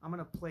 I'm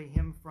gonna play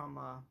him from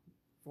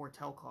 4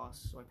 tel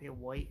costs, so I pay a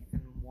white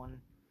and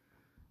 1.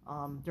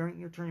 During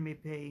your turn, you may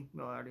pay.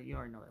 Well, you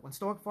already know that. When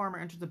Stoic Farmer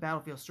enters the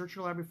battlefield, search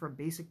your library for a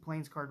basic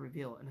plains card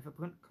reveal, and if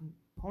an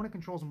opponent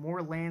controls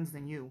more lands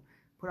than you,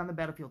 put on the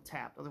battlefield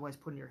tapped. Otherwise,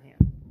 put in your hand.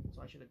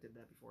 So I should have did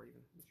that before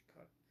even. We should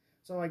cut.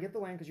 So I get the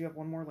land because you have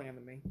 1 more land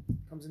than me.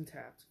 Comes in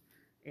tapped,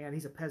 and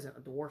he's a peasant,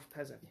 a dwarf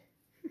peasant.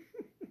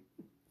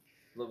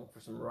 Looking for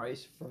some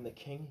rice from the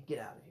king? Get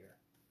out of here.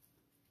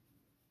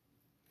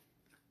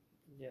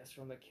 Yes,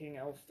 from the king,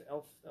 elf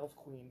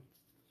queen.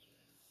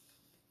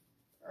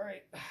 All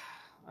right.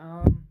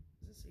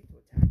 Is it safe to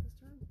attack this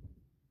turn?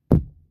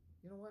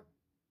 You know what?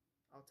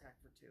 I'll attack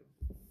for 2.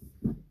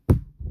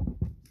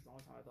 It's the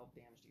only time I've dealt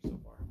damage to you so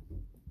far.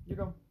 You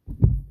go.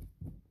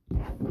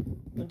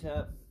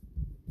 Untap.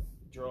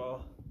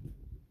 Draw.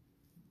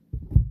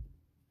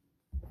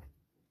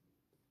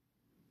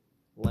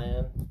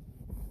 Land.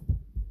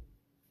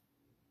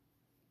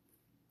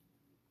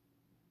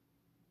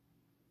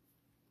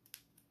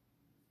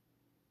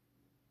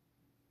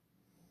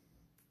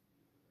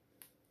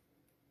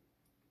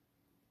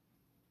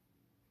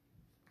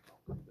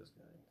 This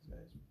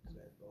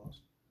guy's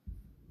lost.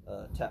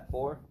 Tap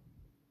 4.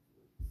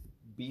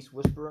 Beast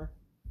Whisperer.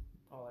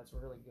 Oh, that's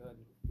really good.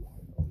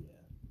 Oh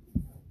yeah.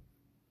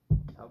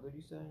 How good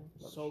you say?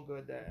 So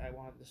good that I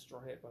want to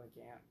destroy it, but I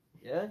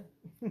Yeah.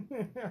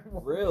 can't.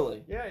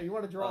 Really? Yeah, you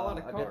want to draw a lot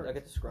of cards. I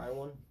get the scry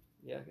one.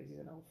 Yeah, because he's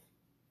an elf.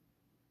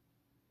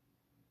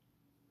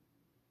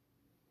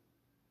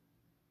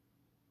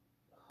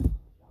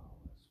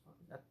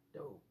 That's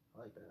dope. I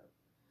like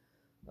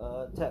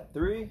that. Tap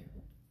 3.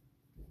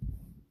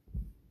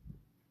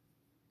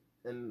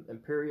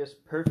 Imperious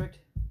Perfect.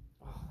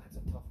 Oh, that's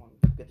a tough one.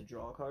 Get to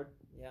draw a card.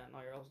 Yeah, no,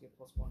 your elves get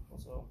 +1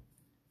 also.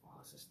 Oh,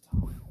 this is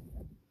tough.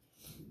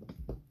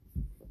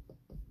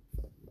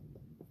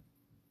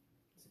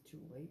 Is it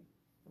too late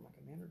for my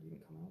commander to even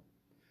come out?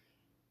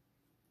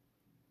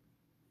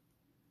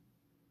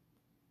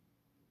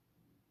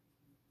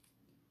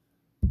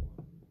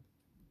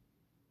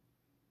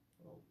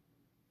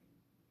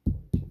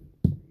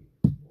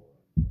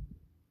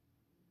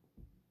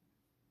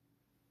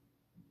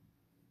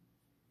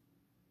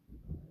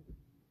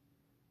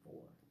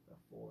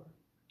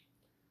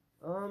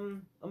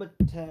 I'm gonna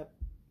tap.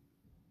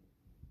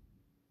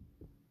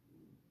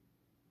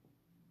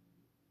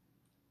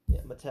 Yeah,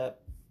 I'm gonna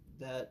tap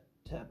that.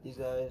 Tap these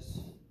guys.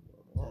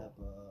 Tap.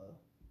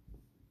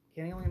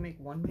 Can he only make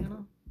 1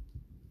 mana?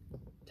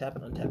 Tap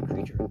an untapped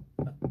creature.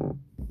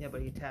 Yeah,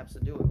 but he taps to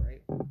do it,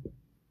 right?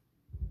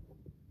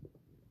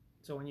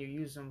 So when you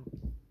use him,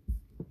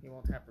 he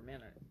won't tap for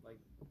mana. Like,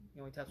 he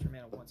only taps for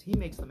mana once. He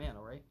makes the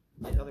mana, right?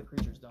 Yeah. The other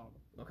creatures don't.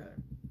 Okay.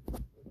 I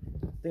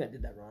think I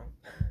did that wrong.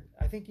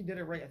 I think you did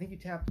it right. I think you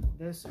tapped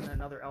this and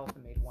another elf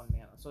and made 1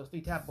 mana. So if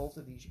you tap both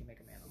of these, you can make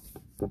a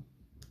mana.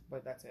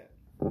 But that's it.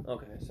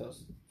 Okay, so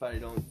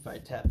if I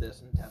tap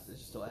this and tap this,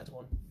 it still adds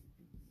 1.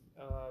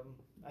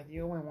 I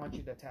only want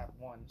you to tap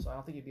 1, so I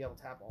don't think you'd be able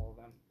to tap all of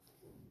them.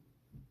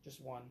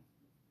 Just 1.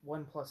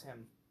 1 plus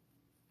him.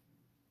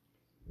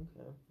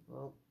 Okay,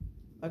 well,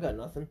 I got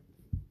nothing.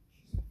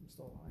 I'm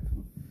still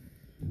alive.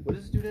 What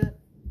does this do that?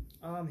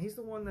 He's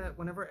the one that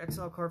whenever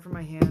exile card from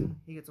my hand,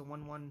 he gets a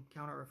 1/1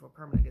 counter, or if a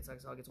permanent gets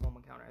exiled, he gets a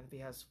 1/1 counter. And if he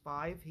has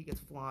 5, he gets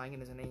flying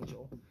and is an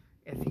angel.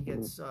 If he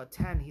gets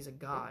 10, he's a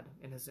god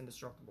and is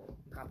indestructible,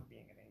 on top of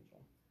being an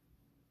angel.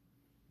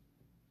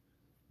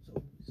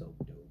 So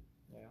dope.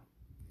 Yeah.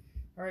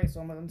 Alright,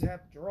 so I'm going to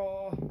untap,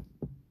 draw.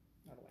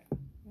 Not a land.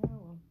 Oh,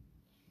 well.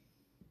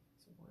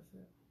 Is it worth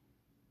it?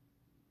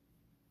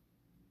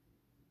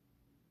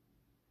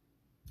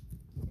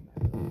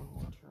 One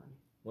more turn.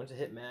 Once it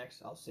hit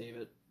max, I'll save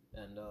it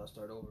and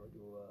start over and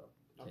do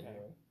continuing.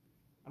 Okay.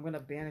 I'm going to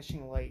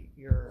Banishing Light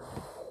your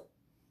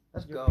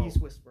Let's your go. Beast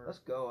Whisperer. Let's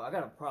go. I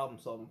got a problem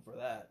solving for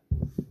that.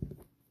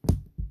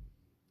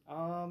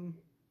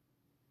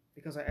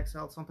 Because I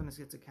exiled something, this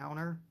gets a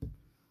counter.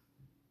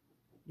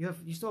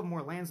 You still have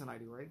more lands than I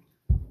do, right?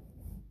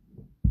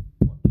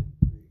 1, 2,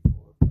 3,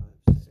 4,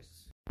 5,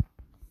 6.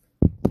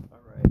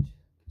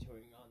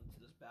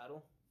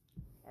 Battle.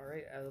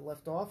 Alright, as I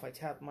left off, I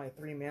tapped my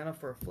 3 mana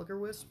for a Flicker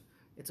Wisp.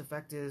 Its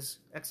effect is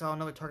exile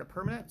another target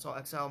permanent, so I'll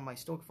exile my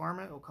Stoic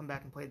Farmer. It'll come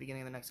back and play at the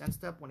beginning of the next end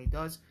step. When he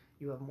does,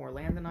 you have more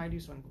land than I do,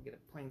 so I can get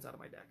planes out of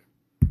my deck.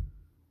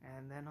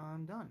 And then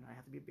I'm done. I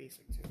have to be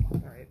basic too.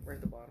 Alright, right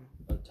at the bottom.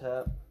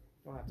 Untap.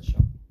 Don't have to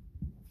shuffle.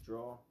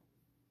 Draw.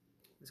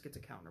 This gets a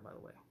counter, by the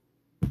way.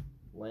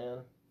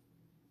 Land.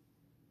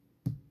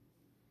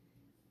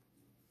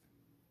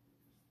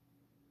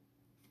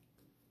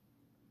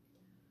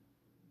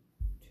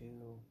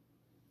 Two,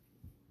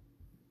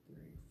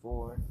 three,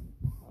 four.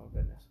 Oh,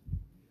 goodness.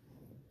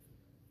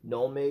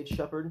 Null Mage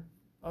Shepherd.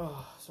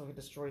 Oh, so it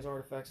destroys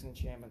artifacts and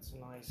enchantments.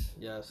 Nice.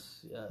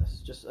 Yes,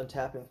 yes. Just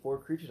untapping 4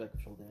 creatures I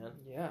control, Dan.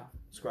 Yeah.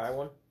 Scry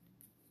 1.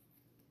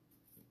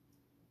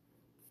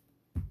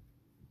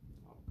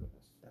 Oh,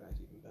 goodness. That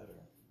guy's even better.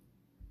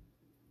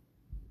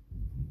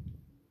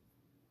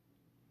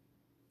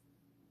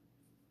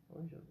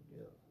 What did you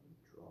do?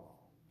 Draw.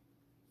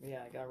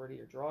 Yeah, I got rid of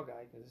your draw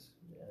guy because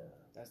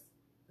Yeah.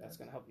 that's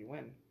going to help you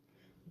win.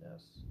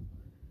 Yes.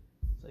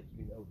 It's like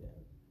you know, Dan.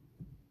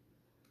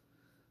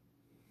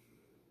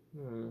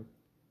 I'm going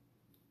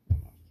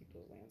to keep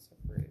those lands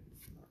separated.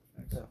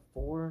 Got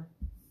 4.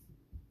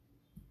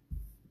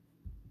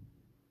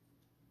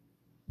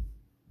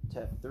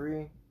 Tap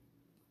 3.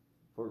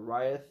 For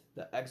Ryeth,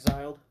 the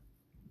Exiled.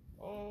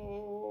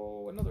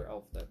 Oh, another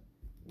elf that.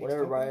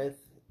 Whenever Ryeth,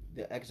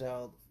 the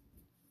Exiled,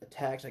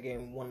 attacks, I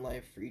gain 1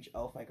 life for each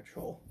elf I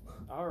control.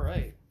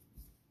 Alright.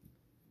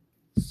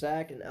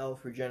 Sack and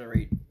elf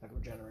regenerate, like a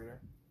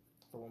regenerator,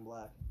 for 1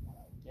 black.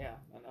 Yeah,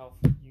 an elf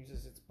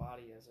uses its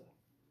body as a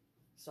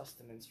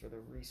sustenance for the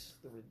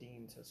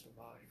redeemed to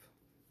survive.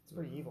 It's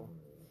pretty evil.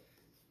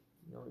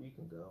 No, you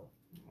can go.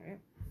 Alright,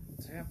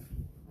 tap.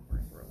 I'm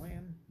ready for a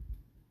land.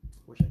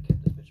 Wish I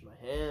kept this bitch in my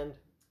hand.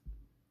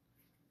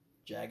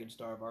 Jagged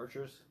Star of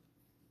Archers.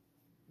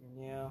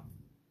 Yeah.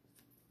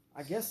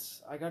 I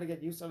guess I gotta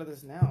get use out of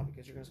this now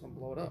because you're just gonna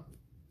blow it up.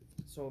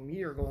 So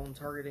Meteor Golem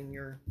targeting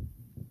your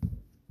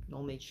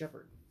Null Mage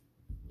Shepherd.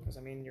 Because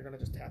I mean you're gonna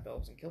just tap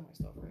elves and kill my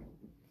stuff, right?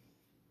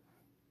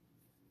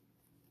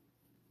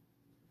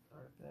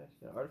 Artifact.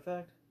 You got an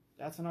artifact?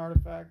 That's an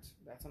artifact.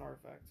 That's an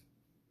artifact.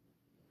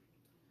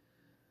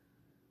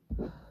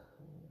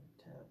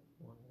 Tap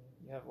 1.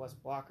 You have less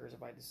blockers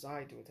if I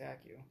decide to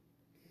attack you.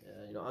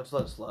 Yeah, you know, I'll just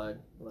let it slide.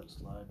 Let it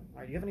slide.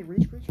 Alright, do you have any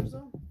reach creatures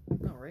though?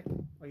 No, right?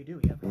 Oh, you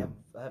do. You have.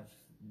 I have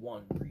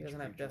 1 for each He doesn't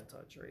have creature. Death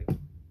Touch, right?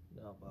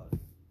 No, but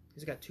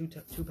He's got two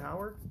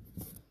power.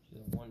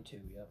 she's a 1/2.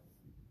 Yep.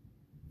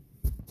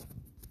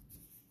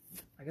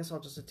 I guess I'll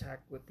just attack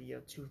with the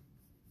 2.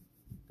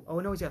 Oh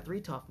no, he's got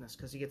 3 toughness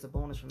because he gets a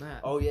bonus from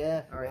that. Oh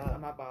yeah. All right, forgot.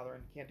 I'm not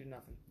bothering. Can't do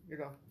nothing. Here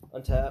you go.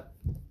 Untap.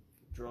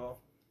 Draw.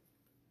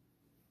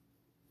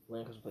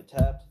 Land comes to play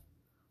tapped.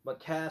 But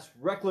cast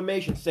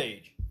Reclamation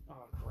Sage.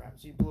 Oh crap!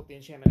 So you blew up the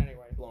enchantment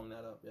anyway. Blowing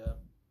that up, yeah.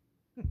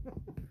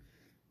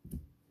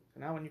 So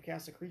now when you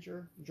cast a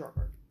creature, you draw a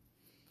card.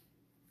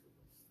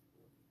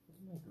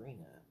 Where's my green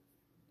at?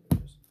 There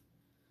it is.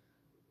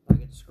 I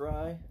get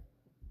Scry.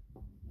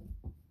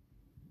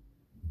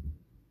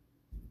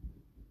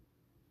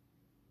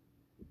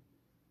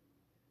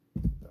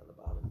 On the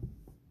bottom.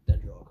 Then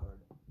draw a card.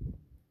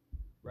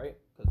 Right?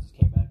 Because this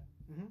came back.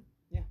 Mm-hmm.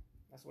 Yeah,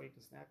 that's the way you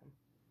can snap them.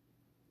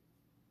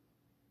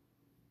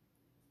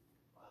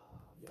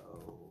 Yo.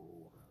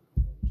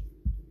 1, 2,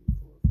 3,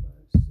 4,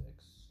 5, 6.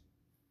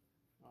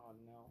 Oh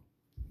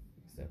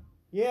no.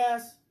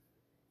 Yes.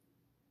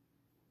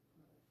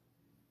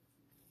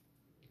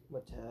 I'm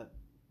gonna tap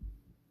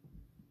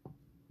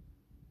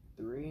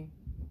 3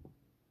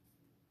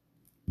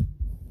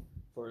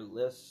 for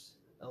Liss,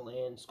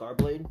 Elan,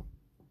 Scarblade.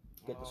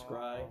 Get the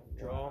Scry,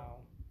 draw. Wow.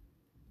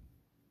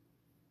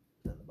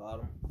 Then the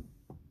bottom,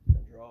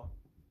 then draw.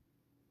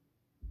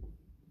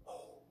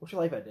 What's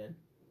your life at, Dan?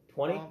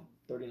 20?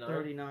 39?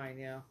 39,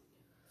 yeah.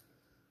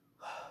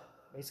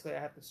 Basically, I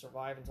have to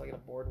survive until I get a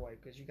board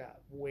wipe because you got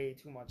way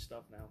too much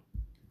stuff now.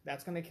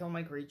 That's gonna kill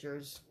my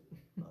creatures.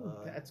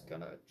 That's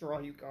gonna draw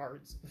you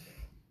cards.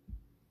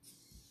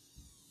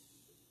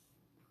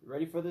 You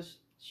ready for this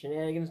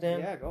shenanigans, Dan?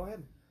 Yeah, go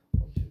ahead.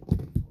 1, 2, 3, 4,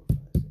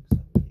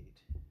 5,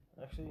 6, 7,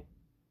 8. Actually,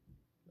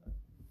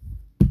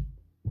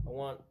 I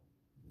want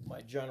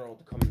my general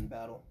to come in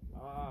battle.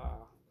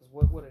 Ah, because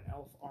what would an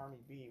elf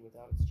army be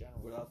without its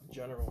general? Without the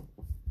general.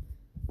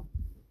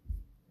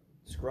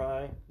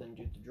 Scry, then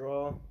get to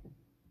draw.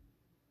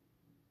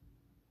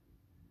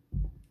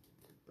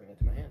 Bring it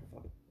to my hand.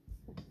 Fuck it.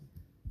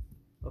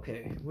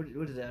 Okay, what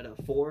is that? A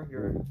 4?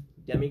 You're a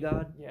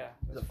demigod? Yeah,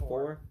 Is that's it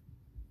 4?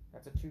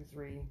 That's a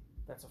 2/3.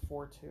 That's a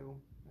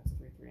 4/2. That's a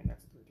 3/3, and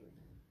that's a 3/3.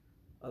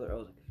 Other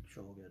elves I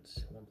control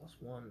gets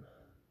 1+1.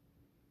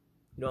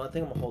 You know, I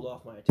think I'm gonna hold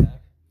off my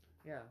attack.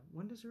 Yeah.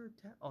 When does her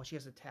tap? Oh, she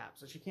has a tap,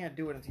 so she can't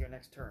do it until your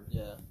next turn.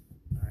 Yeah.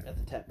 All right. I have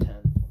to tap 10.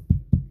 1,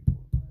 2, 3, 4,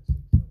 5, 6,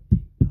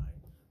 7, 8, 9.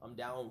 I'm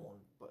down 1,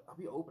 but I'll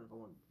be open if I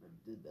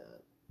did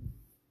that.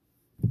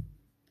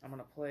 I'm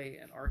gonna play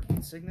an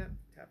Arcane Signet,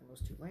 tapping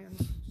those 2 lands.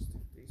 Just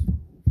take these. And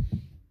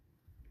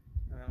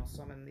then I'll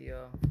summon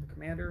the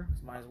commander.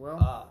 'Cause might as well.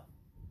 Ah,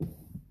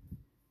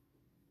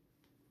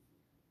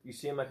 You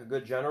seem like a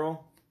good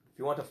general. If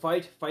you want to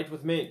fight, fight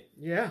with me.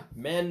 Yeah.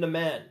 Man to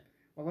man.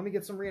 Well, let me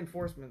get some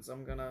reinforcements.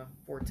 I'm gonna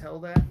foretell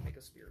that and make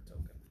a spirit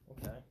token.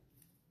 Okay.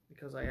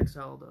 Because I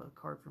exiled a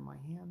card from my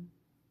hand.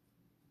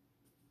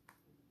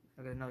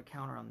 I got another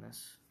counter on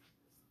this.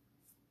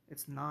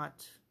 It's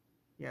not...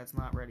 Yeah, it's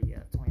not ready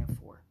yet. It's only at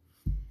 4.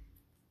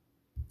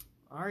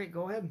 Alright,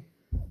 go ahead.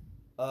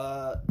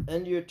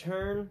 End your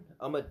turn.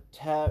 I'm gonna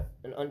tap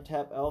an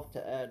untap elf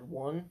to add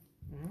 1.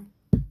 Mm-hmm.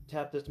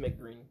 Tap this to make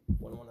green.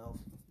 1/1 elf.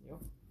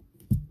 Yep.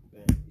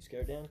 Bam. You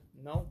scared, Dan?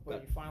 No,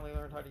 but you finally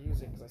learned how to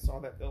use it because I saw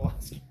that the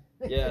last game.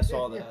 Yeah, I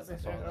saw that. Yes, I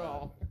saw that.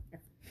 all.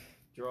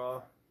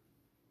 Draw.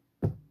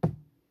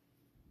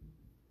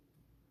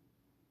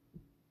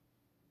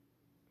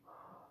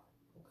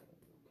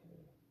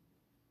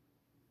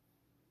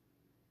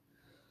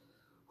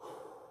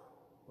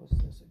 What's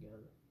this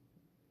again?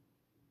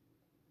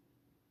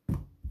 I'm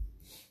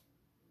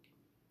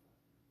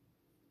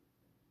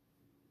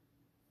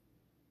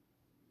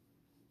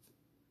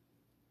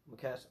gonna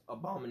cast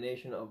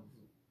Abomination of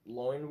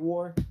Loin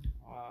War.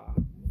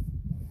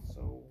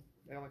 So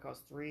they only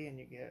cost 3, and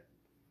you get.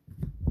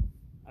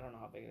 I don't know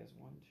how big it is.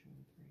 1, 2,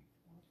 3,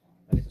 4, 5.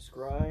 I get the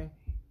Scry.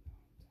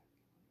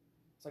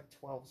 It's like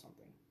 12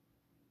 something.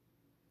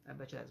 I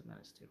bet you that's a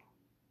menace too.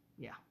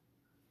 Yeah.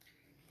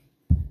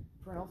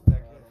 For an elf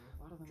deck, a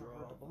lot of them are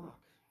hard to block.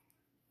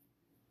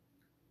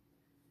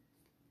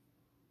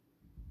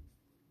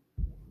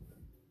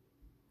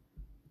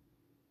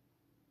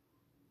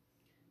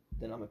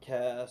 Then I'm gonna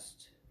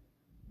cast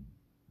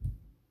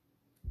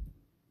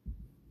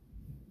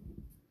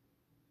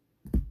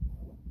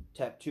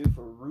tap 2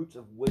 for Roots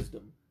of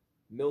Wisdom.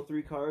 Mill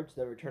 3 cards,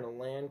 then return a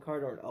land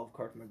card or an elf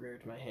card from my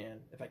graveyard to my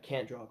hand if I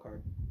can't draw a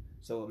card.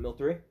 So mill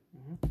 3.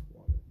 Mm-hmm.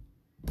 1,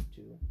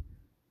 2,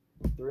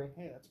 3.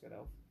 Hey, that's a good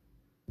elf.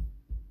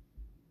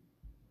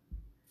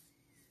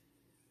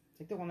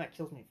 Take the one that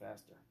kills me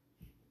faster.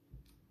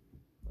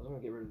 I was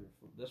gonna get rid of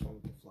this one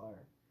with the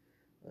flyer.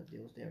 That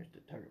deals damage to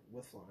target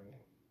with flying.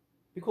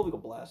 Be cool if we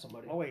could blast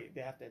somebody. Oh wait,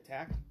 they have to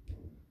attack?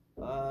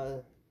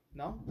 No.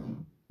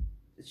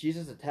 She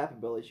uses a tap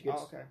ability. She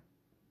gets. Oh, okay.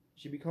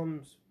 She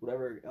becomes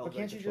whatever elf. But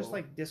can't you just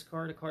like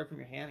discard a card from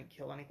your hand and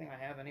kill anything I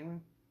have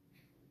anyway?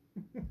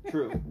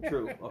 True.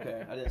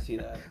 Okay, I didn't see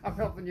that. I'm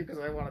helping you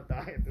because I want to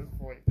die at this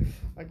point.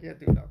 I can't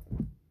do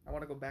nothing. I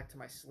want to go back to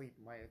my sleep,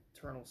 my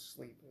eternal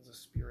sleep as a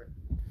spirit.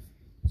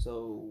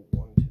 So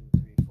 1, 2,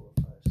 3, 4,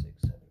 5,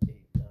 6, 7,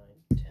 8, 9,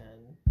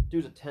 10.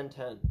 Dude's a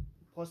 10-10.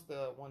 Plus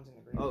the ones in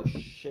the green. Oh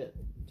shit.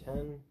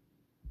 10,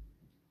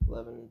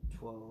 11,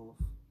 12,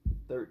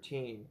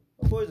 13.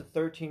 My boy's a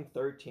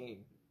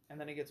 13-13. And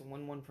then he gets a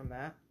 1/1 from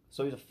that.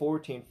 So he's a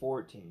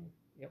 14-14.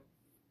 Yep.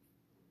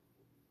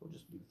 We'll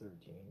just do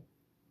 13.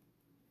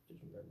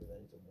 Just remember that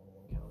he's a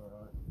 1/1 counter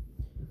on it.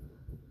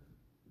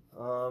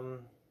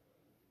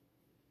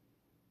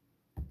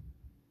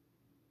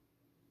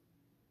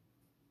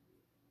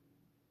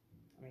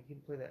 I mean, you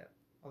can play that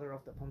other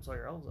elf that pumps all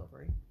your elves up,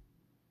 right?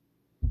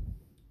 I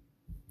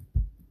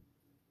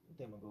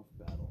think I'm gonna go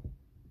for battle.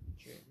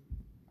 Sure.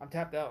 I'm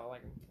tapped out.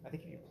 Like, I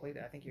think if you play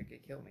that, I think you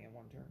could kill me in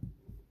 1 turn.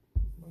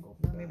 I'm gonna go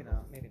for No, battle. maybe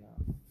not. Maybe not.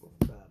 Go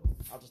for battle.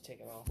 I'll just take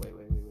it off. Wait.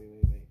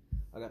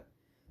 I got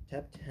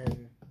tap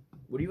 10.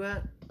 What are you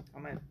at?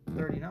 I'm at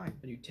 39.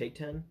 And you take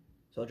 10?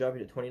 So I'll drop you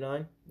to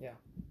 29?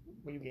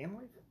 Will you gain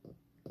life?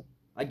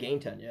 I gain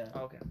 10, yeah.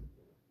 Oh, okay.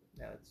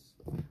 Yeah, that's.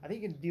 I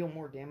think you can deal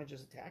more damage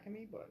as attacking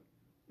me, but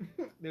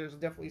there's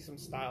definitely some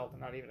style to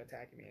not even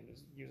attacking me and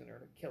just using her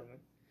to kill me.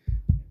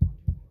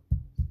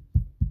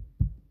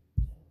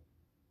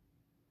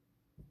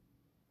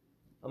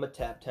 I'm gonna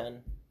tap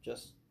 10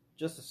 just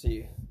to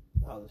see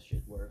how this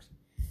shit works.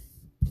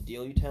 To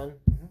deal you 10,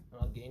 and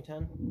I'll gain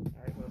 10.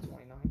 Alright, go to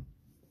 29.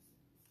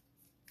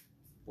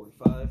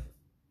 45.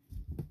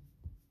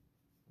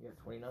 You're at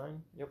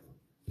 29? Yep.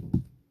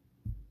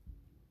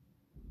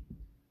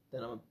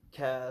 Then I'm gonna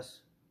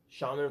cast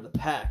Shaman of the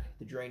Pack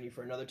to drain you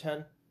for another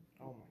 10.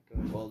 Oh my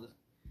god. Well,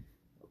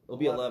 it'll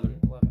be 11.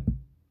 11.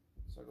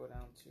 So go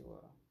down to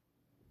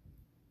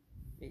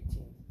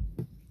 18.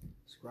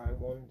 Scribe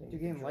 1. Do you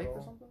gain life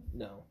or something?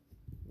 No.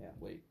 Yeah.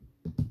 Wait.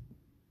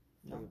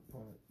 No.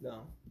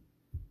 No.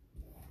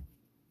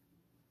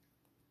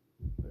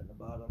 Put it in the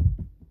bottom.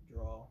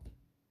 Draw.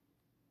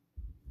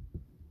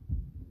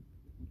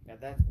 Yeah,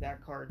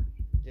 that card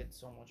did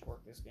so much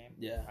work this game.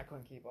 Yeah. I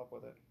couldn't keep up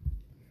with it.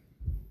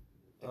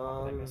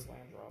 I missed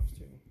land drops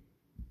too.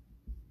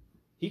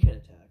 He can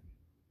attack.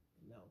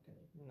 No, can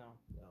he? No.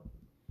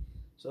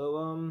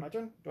 So, My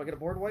turn? Do I get a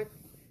board wipe?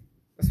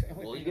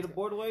 Well, you get a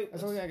board wipe?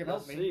 That's the only thing I can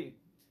help me. Let's see.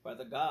 By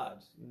the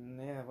gods.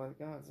 Yeah, by the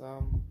gods.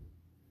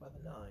 By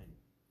the 9.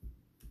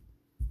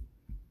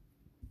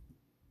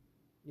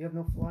 You have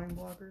no flying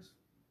blockers?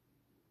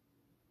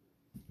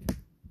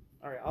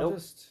 Alright, Nope.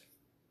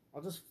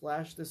 I'll just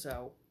flash this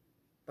out.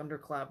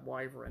 Thunderclap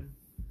Wyvern.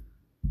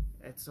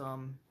 It's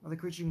other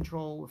creature you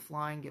control with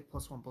flying get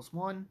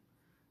 +1/+1.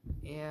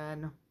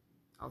 And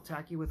I'll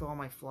attack you with all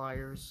my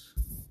flyers.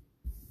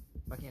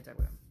 I can't attack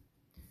with them.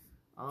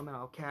 And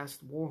I'll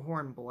cast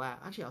Warhorn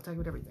Blast. Actually, I'll attack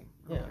with everything.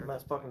 Yeah,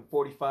 that's fucking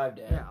 45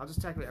 damage. Yeah, I'll just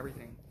attack with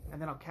everything.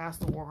 And then I'll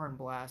cast the Warhorn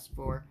Blast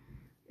for...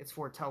 It's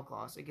for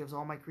Telcloss. It gives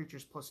all my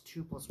creatures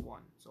 +2/+1.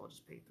 So I'll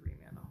just pay 3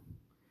 mana.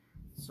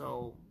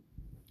 So...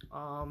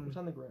 Who's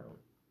on the ground?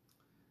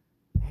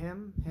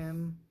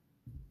 Him,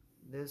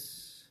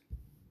 this...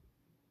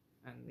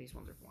 And these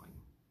ones are flying.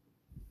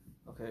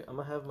 Okay, I'm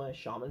gonna have my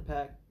Shaman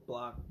Pack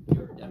block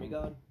your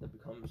Demigod. That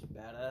becomes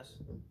badass.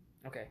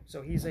 Okay,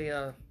 so he's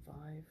a 5,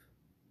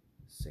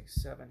 6,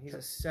 7. He's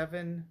a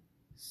 7,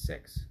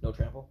 6. No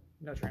trample?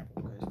 No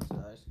trample. Okay, so this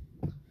dies.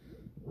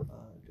 Do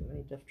I have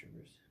any death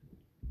triggers?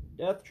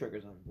 Death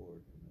triggers on board.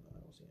 No, I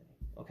don't see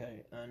any.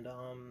 Okay, and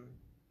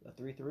a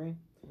 3/3?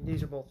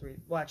 These are both 3.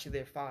 Well, actually,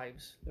 they're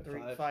 5s. They're 3,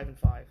 fives? 5, and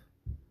 5.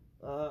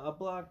 I'll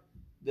block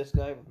this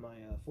guy with my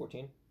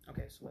 14.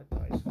 Okay, so that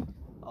dies.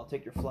 I'll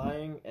take your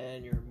flying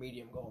and your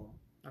medium golem.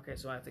 Okay,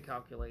 so I have to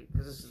calculate,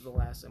 because this is the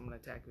last I'm going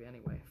to attack you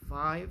anyway.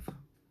 5,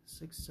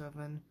 6,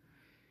 7,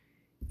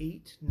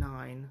 8,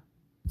 9,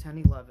 10,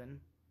 11,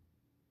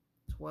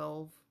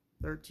 12,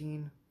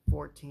 13,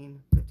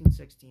 14, 15,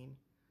 16,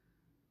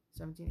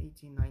 17,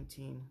 18,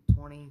 19,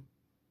 20,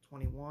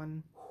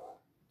 21,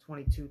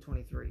 22,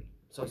 23.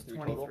 So it's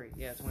 23 23.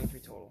 total? Yeah, 23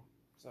 total.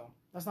 So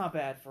that's not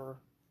bad for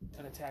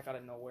an attack out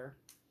of nowhere.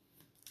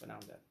 But now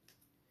I'm dead.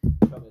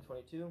 Drop me a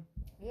 22.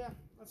 Yeah,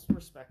 that's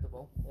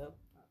respectable. Yep.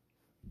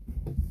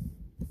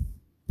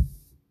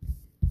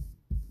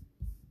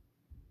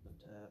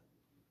 Tap.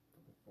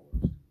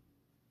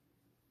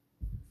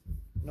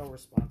 No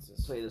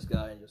responses. Play this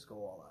guy and just go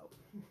all out.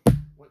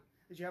 What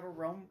did you have a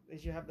roam?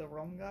 Did you have the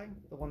roam guy,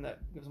 the one that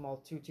gives them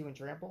all 2/2 and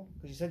trample?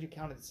 Because you said you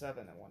counted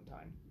 7 at one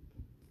time.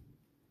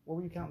 What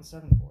were you counting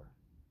 7 for?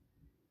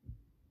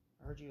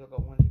 I heard you go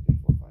 1, 2, 3,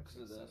 4, 5,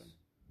 6, 7.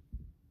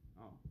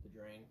 Oh, The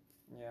drain.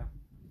 yeah.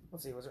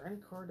 Let's see. Was there any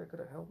card that could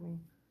have helped me?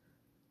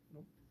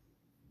 Nope.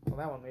 Well,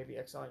 that one maybe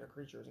exiling your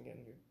creatures and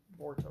getting your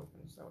board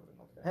tokens. That would have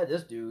been okay. I had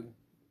this dude.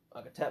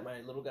 I could tap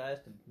my little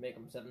guys to make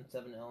them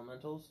 7/7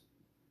 elementals.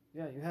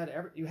 Yeah, you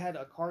had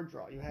a card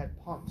draw, you had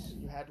pumps,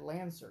 you had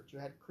land search, you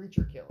had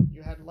creature kill,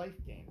 you had life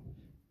gain,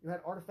 you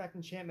had artifact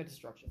enchantment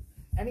destruction.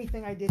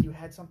 Anything I did, you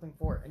had something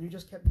for it, and you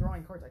just kept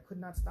drawing cards. I could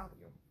not stop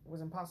you. It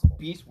was impossible.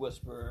 Beast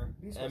Whisperer,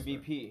 Beast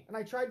MVP. And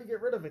I tried to get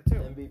rid of it too.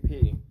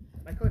 MVP.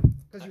 I couldn't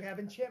because you have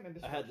enchantment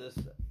I destruction. had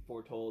this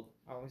foretold.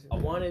 Oh, let me see. I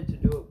wanted to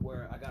do it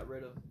where I got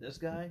rid of this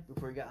guy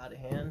before he got out of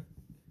hand,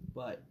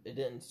 but it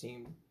didn't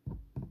seem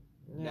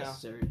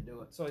necessary to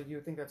do it. So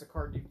you think that's a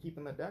card you keep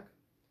in the deck?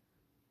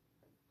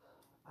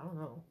 I don't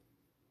know.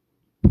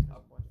 There's a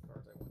bunch of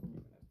cards I wouldn't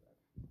keep in that deck.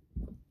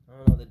 I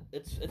don't know.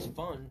 It's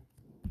fun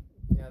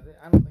Yeah,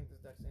 I don't think this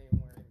deck's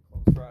anywhere even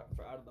close.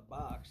 for out of the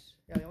box.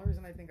 Yeah, the only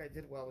reason I think I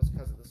did well was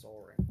because of the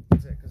Soul Ring.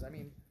 That's it. Because, I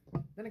mean,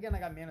 then again, I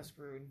got mana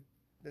screwed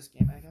this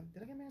game.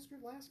 Did I get mana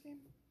screwed last game?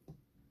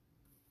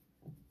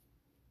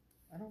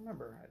 I don't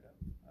remember.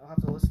 I'll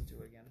have to listen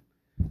to it again.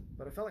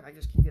 But I felt like I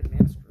just keep getting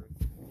mana screwed.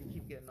 You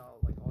keep getting all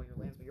your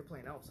lands, but you're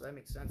playing elves, so that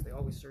makes sense. They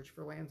always search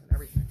for lands and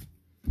everything.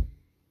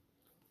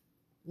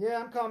 Yeah,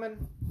 I'm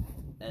coming.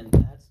 And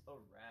that's a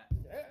wrap.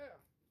 Yeah.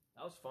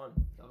 That was fun.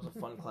 That was a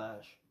fun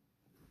clash.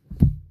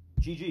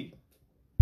 GG.